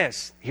 By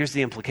this, here's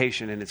the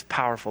implication, and it's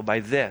powerful. By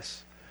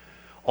this,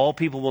 all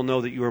people will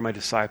know that you are my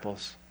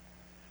disciples,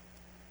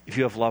 if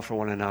you have love for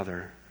one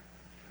another.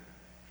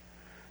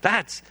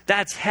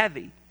 That's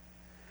heavy.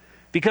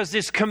 Because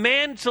this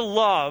command to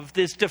love,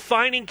 this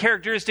defining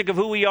characteristic of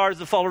who we are as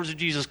the followers of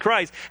Jesus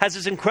Christ, has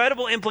this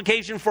incredible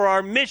implication for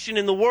our mission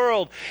in the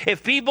world.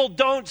 If people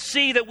don't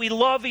see that we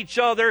love each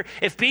other,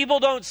 if people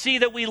don't see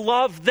that we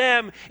love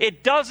them,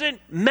 it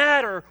doesn't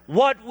matter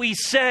what we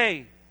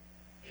say.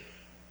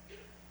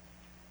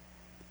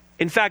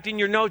 In fact, in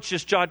your notes,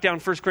 just jot down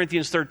 1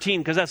 Corinthians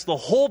 13, because that's the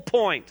whole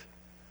point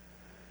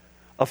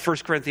of 1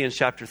 Corinthians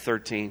chapter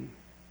 13.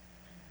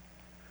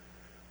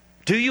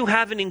 Do you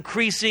have an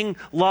increasing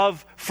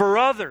love for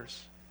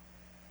others?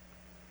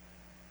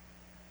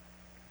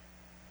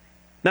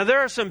 Now,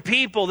 there are some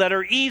people that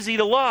are easy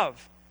to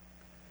love.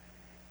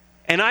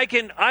 And I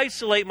can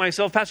isolate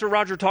myself. Pastor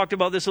Roger talked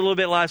about this a little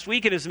bit last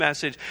week in his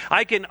message.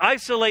 I can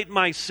isolate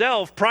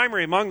myself,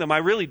 primary among them. I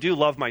really do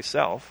love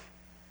myself.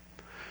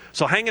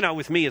 So hanging out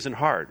with me isn't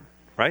hard,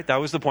 right? That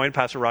was the point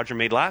Pastor Roger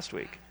made last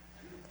week.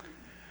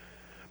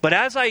 But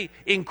as I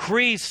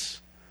increase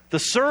the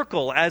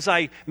circle, as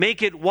I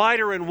make it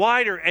wider and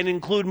wider and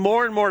include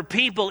more and more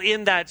people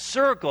in that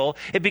circle,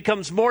 it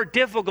becomes more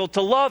difficult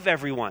to love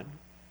everyone.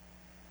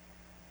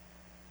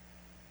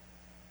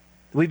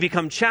 We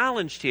become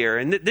challenged here,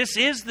 and this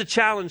is the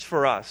challenge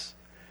for us.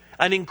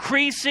 An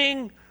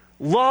increasing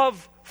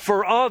love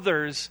for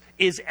others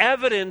is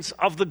evidence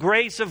of the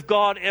grace of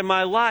God in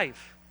my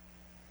life.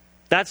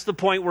 That's the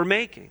point we're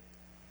making.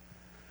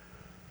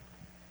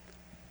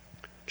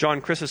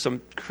 John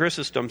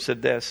Chrysostom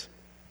said this.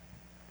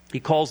 He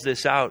calls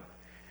this out,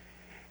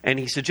 and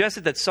he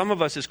suggested that some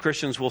of us as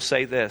Christians will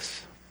say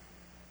this: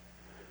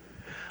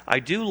 I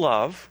do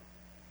love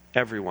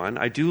everyone,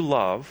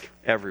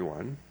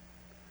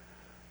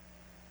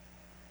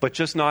 but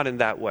just not in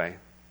that way.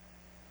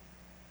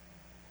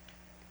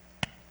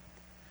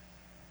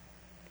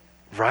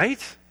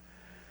 Right?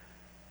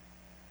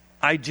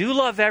 I do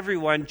love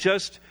everyone,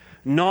 just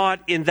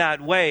not in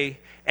that way.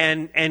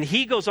 And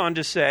he goes on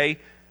to say,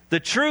 the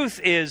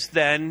truth is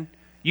then,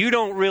 you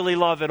don't really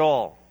love at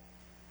all.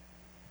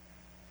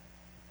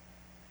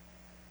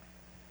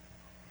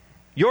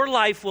 Your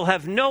life will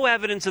have no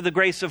evidence of the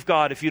grace of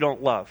God if you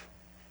don't love.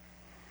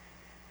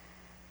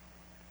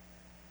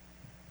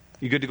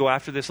 You good to go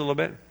after this a little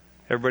bit?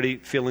 Everybody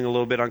feeling a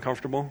little bit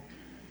uncomfortable?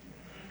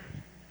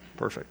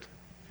 Perfect.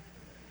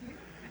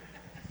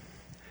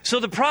 So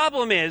the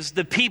problem is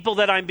the people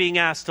that I'm being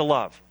asked to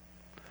love.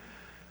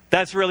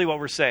 That's really what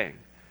we're saying.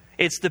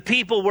 It's the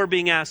people we're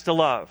being asked to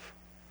love.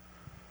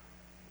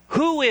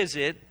 Who is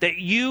it that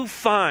you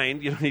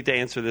find, you don't need to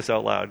answer this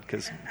out loud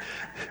because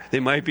they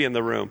might be in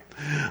the room.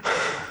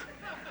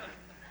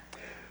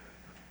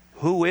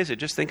 Who is it?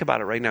 Just think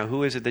about it right now.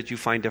 Who is it that you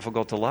find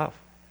difficult to love?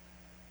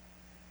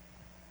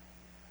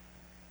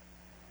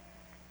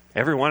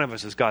 Every one of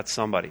us has got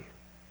somebody.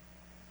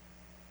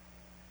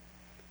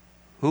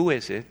 Who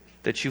is it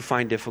that you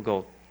find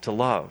difficult to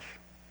love?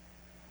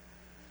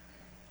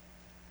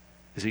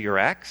 Is it your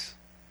ex?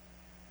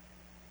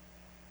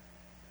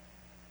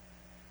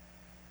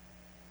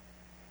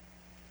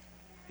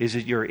 Is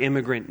it your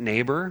immigrant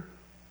neighbor?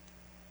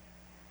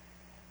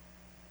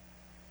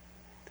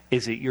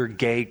 Is it your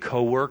gay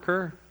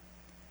coworker?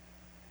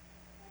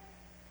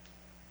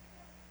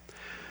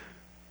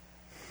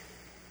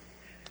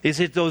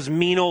 Is it those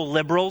mean old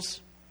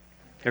liberals?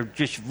 They're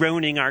just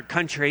ruining our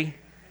country.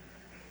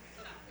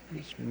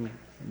 These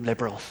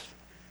liberals.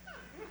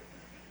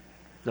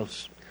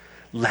 Those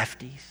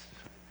lefties.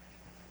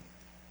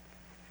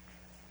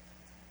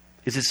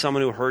 Is it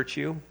someone who hurt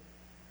you?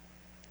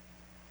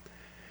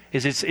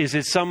 Is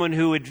it someone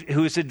who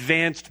is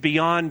advanced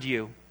beyond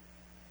you?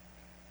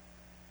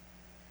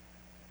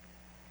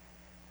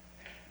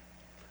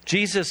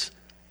 Jesus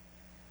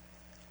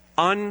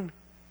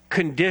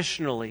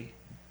unconditionally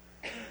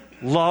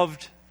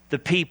loved the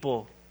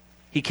people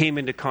he came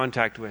into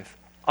contact with.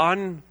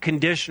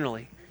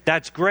 Unconditionally.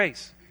 That's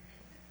grace.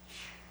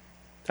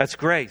 That's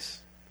grace.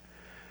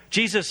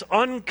 Jesus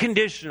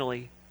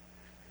unconditionally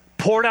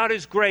poured out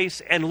his grace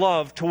and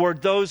love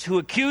toward those who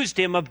accused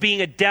him of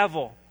being a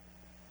devil.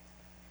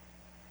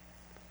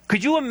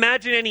 Could you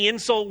imagine any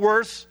insult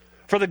worse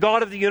for the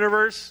God of the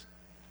universe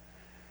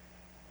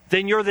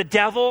than you're the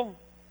devil?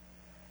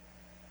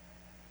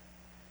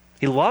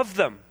 He loved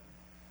them.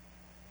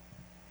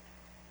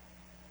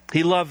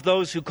 He loved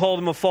those who called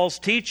him a false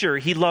teacher.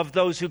 He loved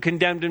those who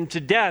condemned him to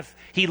death.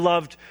 He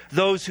loved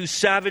those who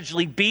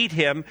savagely beat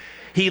him.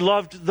 He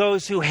loved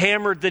those who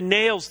hammered the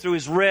nails through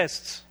his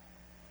wrists.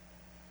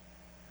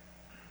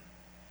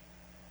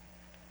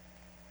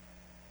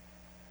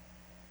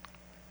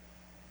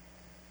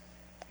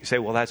 You say,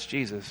 well, that's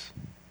Jesus.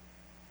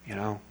 You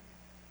know,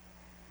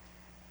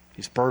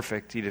 he's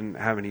perfect. He didn't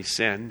have any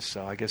sin,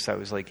 so I guess that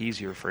was like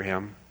easier for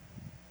him.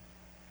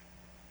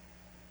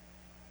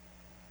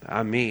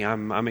 I'm me.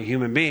 I'm a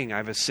human being. I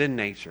have a sin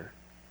nature.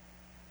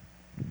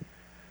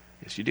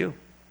 Yes, you do.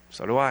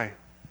 So do I.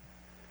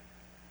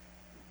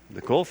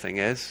 The cool thing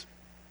is,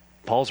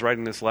 Paul's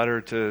writing this letter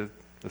to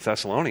the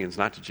Thessalonians,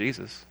 not to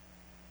Jesus.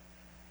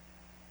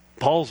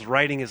 Paul's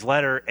writing his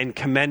letter and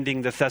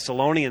commending the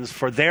Thessalonians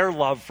for their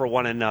love for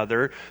one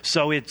another.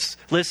 So it's,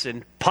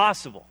 listen,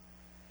 possible.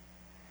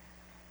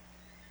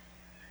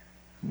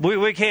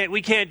 We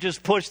can't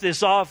just push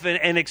this off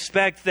and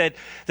expect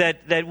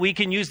that we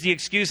can use the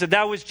excuse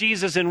that was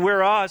Jesus and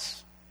we're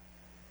us.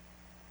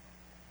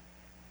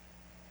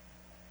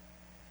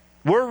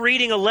 We're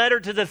reading a letter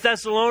to the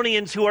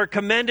Thessalonians who are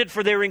commended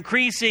for their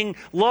increasing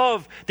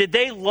love. Did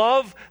they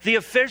love the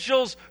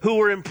officials who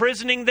were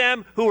imprisoning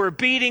them, who were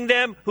beating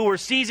them, who were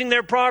seizing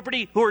their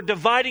property, who were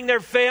dividing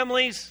their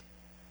families,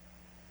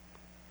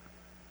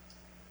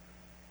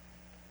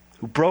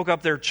 who broke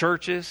up their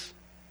churches,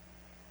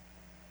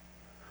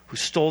 who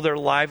stole their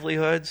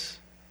livelihoods?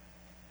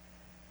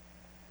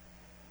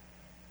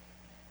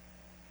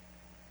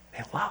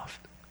 They loved.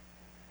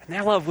 And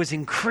their love was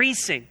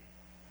increasing.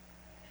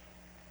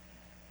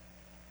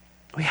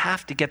 We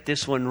have to get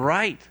this one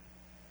right.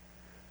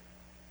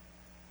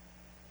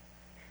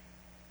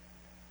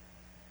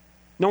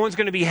 No one's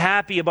going to be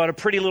happy about a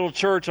pretty little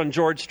church on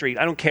George Street.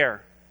 I don't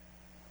care.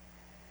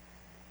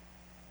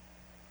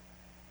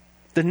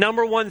 The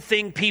number one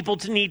thing people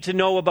need to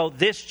know about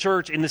this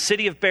church in the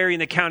city of Barrie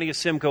and the county of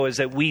Simcoe is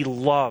that we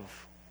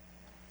love.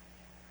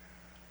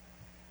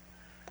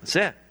 That's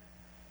it.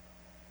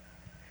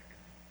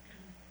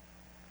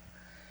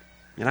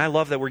 And I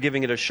love that we're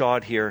giving it a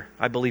shot here.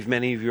 I believe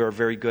many of you are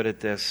very good at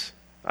this.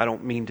 I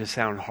don't mean to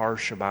sound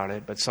harsh about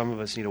it, but some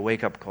of us need a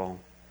wake-up call.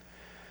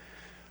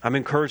 I'm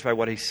encouraged by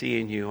what I see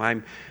in you.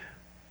 I'm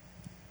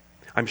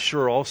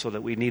sure also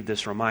that we need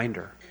this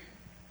reminder.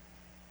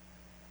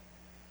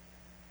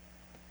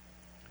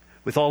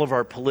 With all of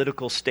our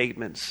political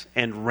statements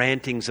and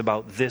rantings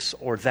about this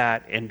or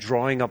that and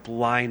drawing up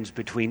lines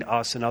between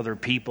us and other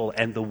people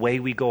and the way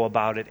we go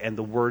about it and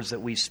the words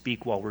that we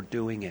speak while we're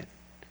doing it,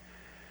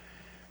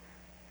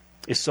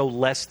 is so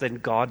less than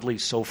godly,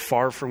 so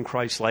far from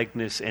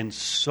Christ-likeness, and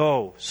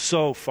so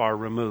far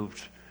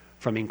removed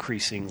from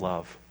increasing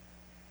love.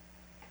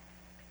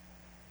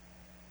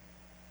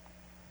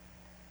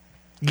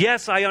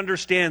 Yes, I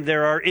understand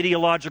there are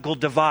ideological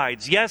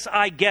divides. Yes,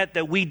 I get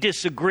that we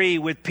disagree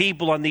with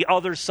people on the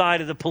other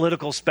side of the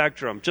political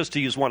spectrum, just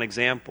to use one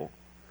example.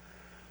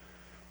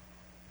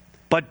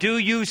 But do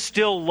you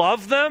still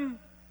love them?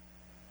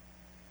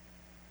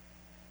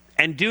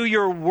 And do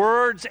your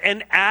words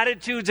and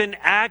attitudes and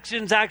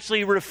actions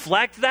actually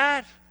reflect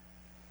that?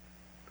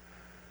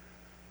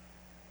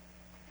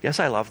 Yes,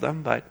 I love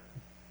them, but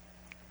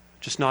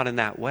just not in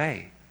that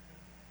way.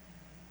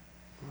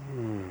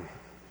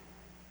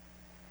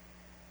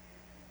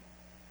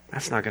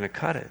 That's not going to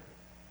cut it.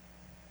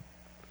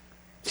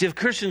 See, as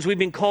Christians, we've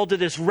been called to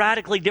this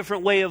radically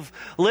different way of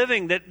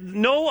living that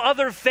no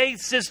other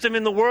faith system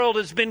in the world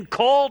has been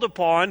called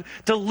upon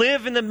to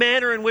live in the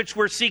manner in which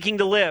we're seeking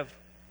to live.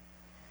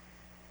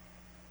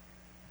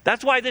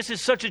 That's why this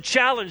is such a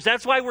challenge.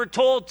 That's why we're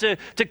told to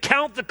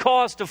count the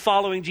cost of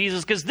following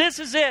Jesus, because this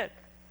is it.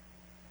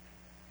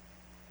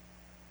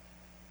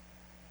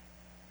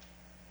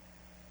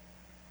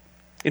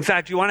 In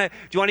fact, do you want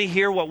to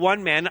hear what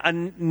one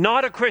man,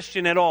 not a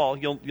Christian at all,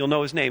 you'll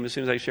know his name as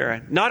soon as I share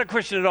it, not a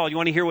Christian at all, you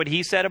want to hear what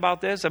he said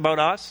about this, about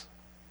us?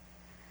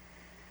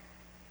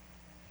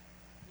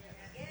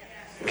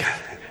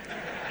 Yes.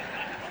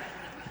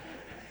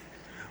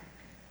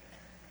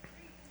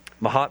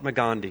 Mahatma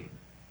Gandhi,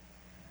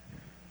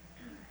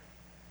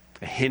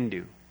 a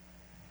Hindu,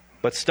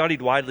 but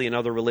studied widely in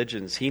other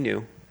religions. He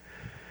knew.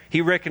 He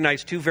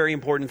recognized two very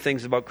important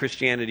things about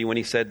Christianity when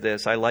he said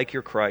this: I like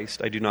your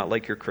Christ, I do not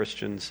like your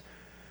Christians.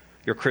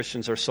 Your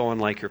Christians are so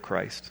unlike your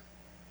Christ.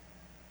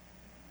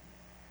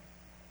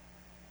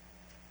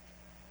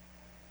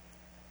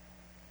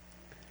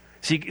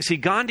 See,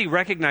 Gandhi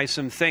recognized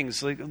some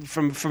things like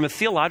from a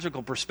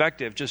theological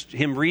perspective, just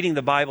him reading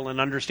the Bible and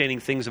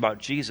understanding things about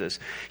Jesus.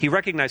 He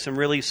recognized some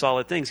really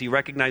solid things. He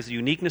recognized the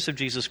uniqueness of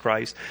Jesus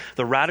Christ,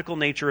 the radical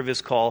nature of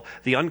his call,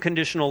 the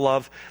unconditional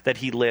love that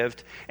he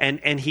lived,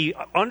 and he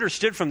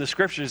understood from the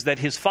scriptures that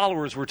his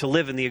followers were to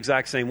live in the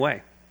exact same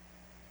way.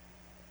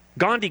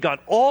 Gandhi got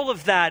all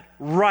of that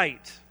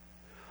right,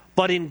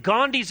 but in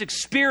Gandhi's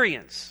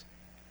experience,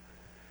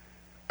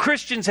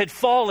 Christians had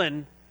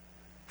fallen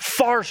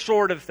far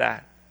short of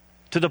that,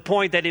 to the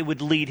point that it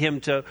would lead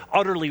him to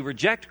utterly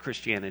reject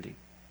Christianity.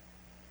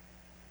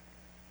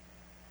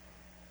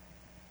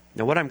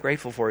 Now, what I'm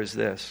grateful for is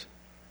this.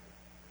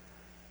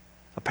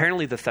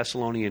 Apparently, the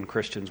Thessalonian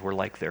Christians were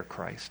like their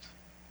Christ.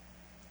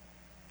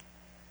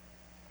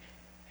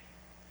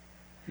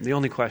 The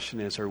only question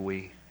is, are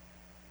we?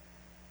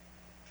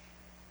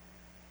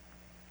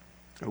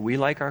 Are we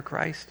like our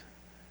Christ?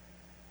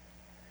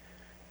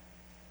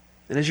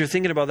 And as you're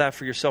thinking about that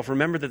for yourself,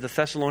 remember that the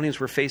Thessalonians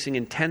were facing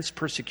intense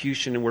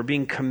persecution and were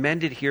being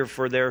commended here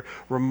for their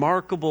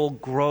remarkable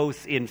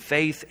growth in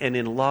faith and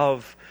in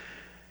love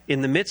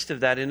in the midst of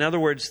that. In other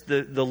words,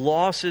 the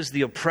losses,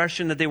 the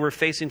oppression that they were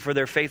facing for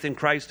their faith in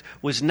Christ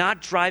was not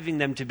driving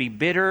them to be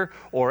bitter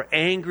or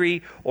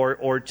angry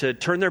or to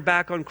turn their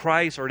back on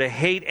Christ or to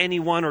hate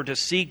anyone or to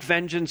seek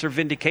vengeance or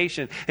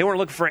vindication. They weren't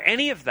looking for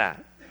any of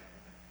that.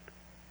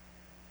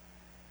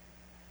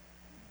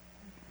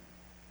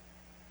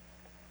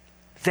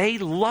 They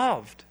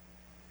loved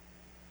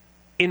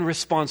in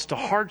response to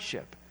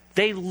hardship.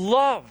 They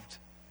loved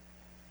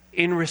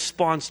in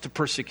response to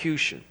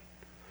persecution.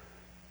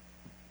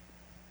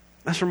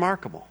 That's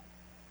remarkable.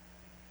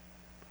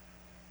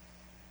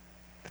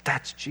 But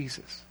that's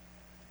Jesus.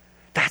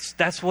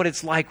 That's what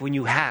it's like when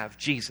you have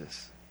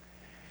Jesus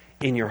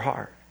in your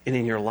heart and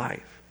in your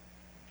life.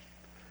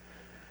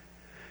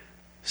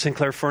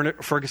 Sinclair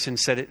Ferguson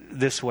said it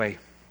this way.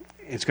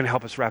 It's going to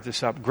help us wrap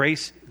this up.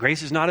 Grace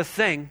is not a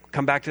thing.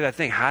 Come back to that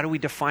thing. How do we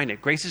define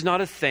it? Grace is not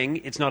a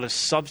thing. It's not a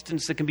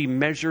substance that can be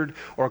measured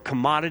or a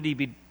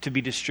commodity to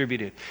be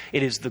distributed.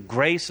 It is the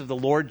grace of the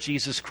Lord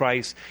Jesus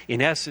Christ.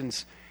 In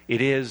essence,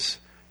 it is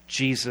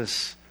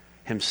Jesus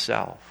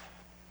himself.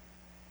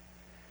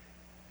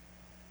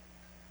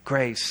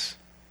 Grace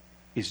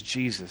is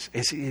Jesus.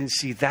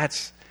 See,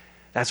 that's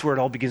where it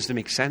all begins to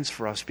make sense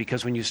for us,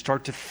 because when you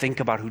start to think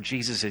about who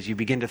Jesus is, you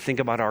begin to think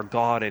about our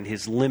God and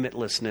his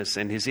limitlessness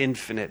and his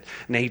infinite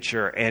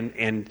nature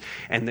and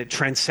the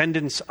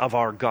transcendence of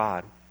our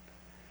God.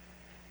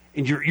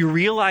 And you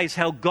realize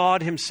how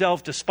God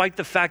himself, despite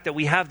the fact that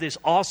we have this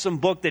awesome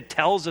book that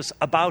tells us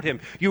about him,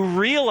 you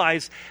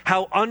realize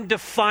how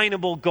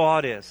undefinable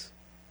God is.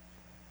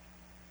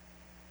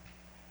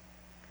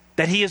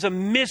 That he is a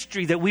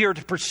mystery that we are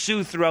to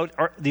pursue throughout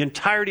the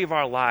entirety of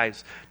our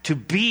lives, to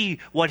be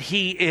what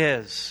he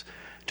is,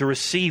 to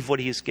receive what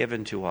he has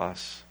given to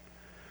us.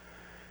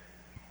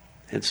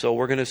 And so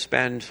we're going to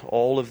spend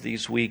all of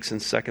these weeks in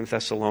 2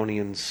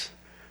 Thessalonians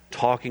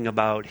talking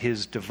about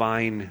his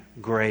divine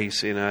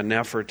grace in an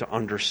effort to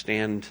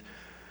understand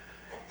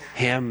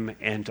him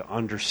and to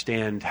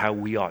understand how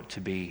we ought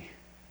to be.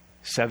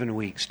 7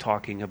 weeks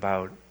talking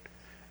about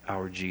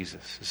our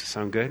Jesus. Does this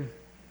sound good?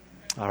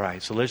 All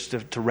right, so let's,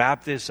 to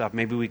wrap this up,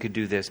 maybe we could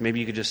do this. Maybe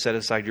you could just set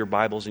aside your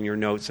Bibles and your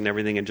notes and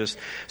everything and just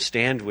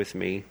stand with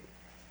me.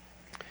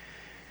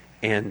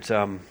 And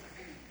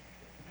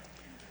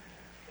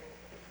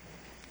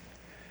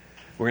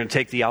we're going to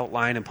take the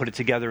outline and put it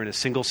together in a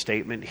single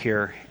statement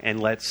here. And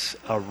let's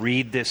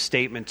read this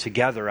statement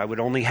together. I would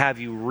only have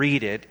you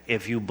read it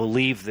if you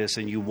believe this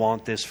and you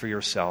want this for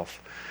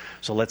yourself.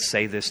 So let's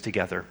say this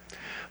together.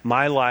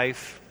 My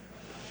life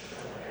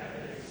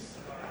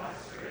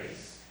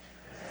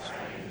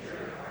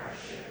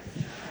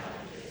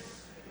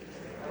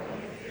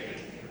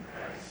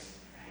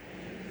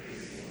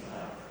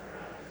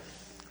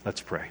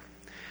Let's pray.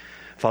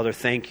 Father,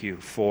 thank you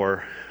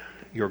for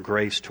your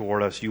grace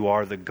toward us. You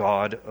are the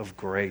God of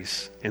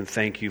grace. And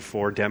thank you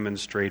for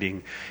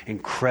demonstrating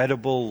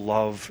incredible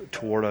love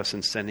toward us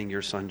and sending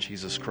your Son,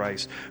 Jesus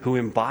Christ, who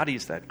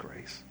embodies that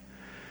grace.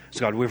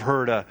 So God, we've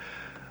heard a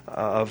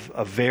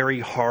very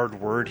hard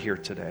word here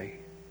today,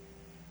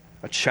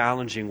 a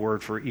challenging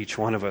word for each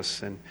one of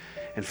us. And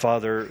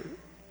Father,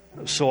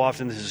 so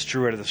often this is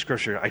true out of the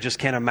Scripture. I just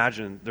can't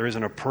imagine there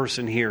isn't a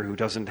person here who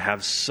doesn't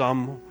have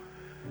some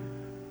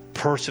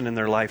person in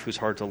their life who's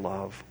hard to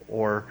love,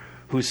 or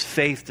whose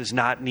faith does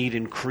not need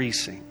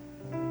increasing,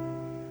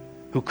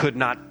 who could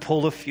not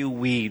pull a few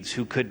weeds,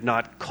 who could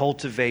not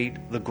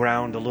cultivate the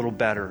ground a little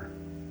better.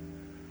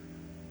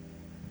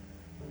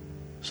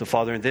 So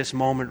Father, in this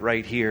moment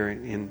right here,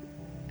 in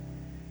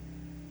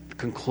the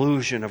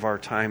conclusion of our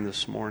time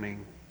this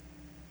morning,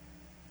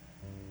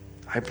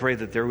 I pray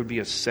that there would be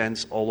a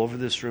sense all over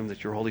this room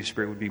that your Holy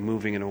Spirit would be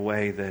moving in a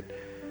way that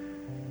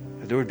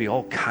there would be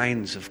all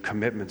kinds of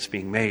commitments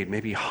being made,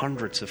 maybe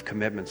hundreds of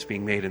commitments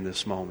being made in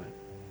this moment.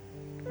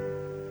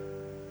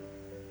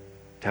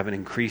 To have an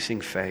increasing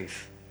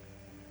faith,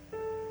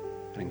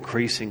 an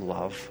increasing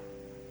love,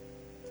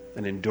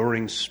 an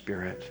enduring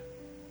spirit,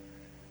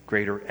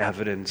 greater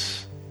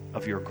evidence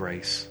of your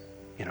grace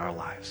in our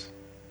lives.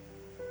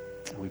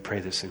 And we pray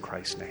this in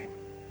Christ's name.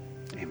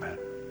 Amen.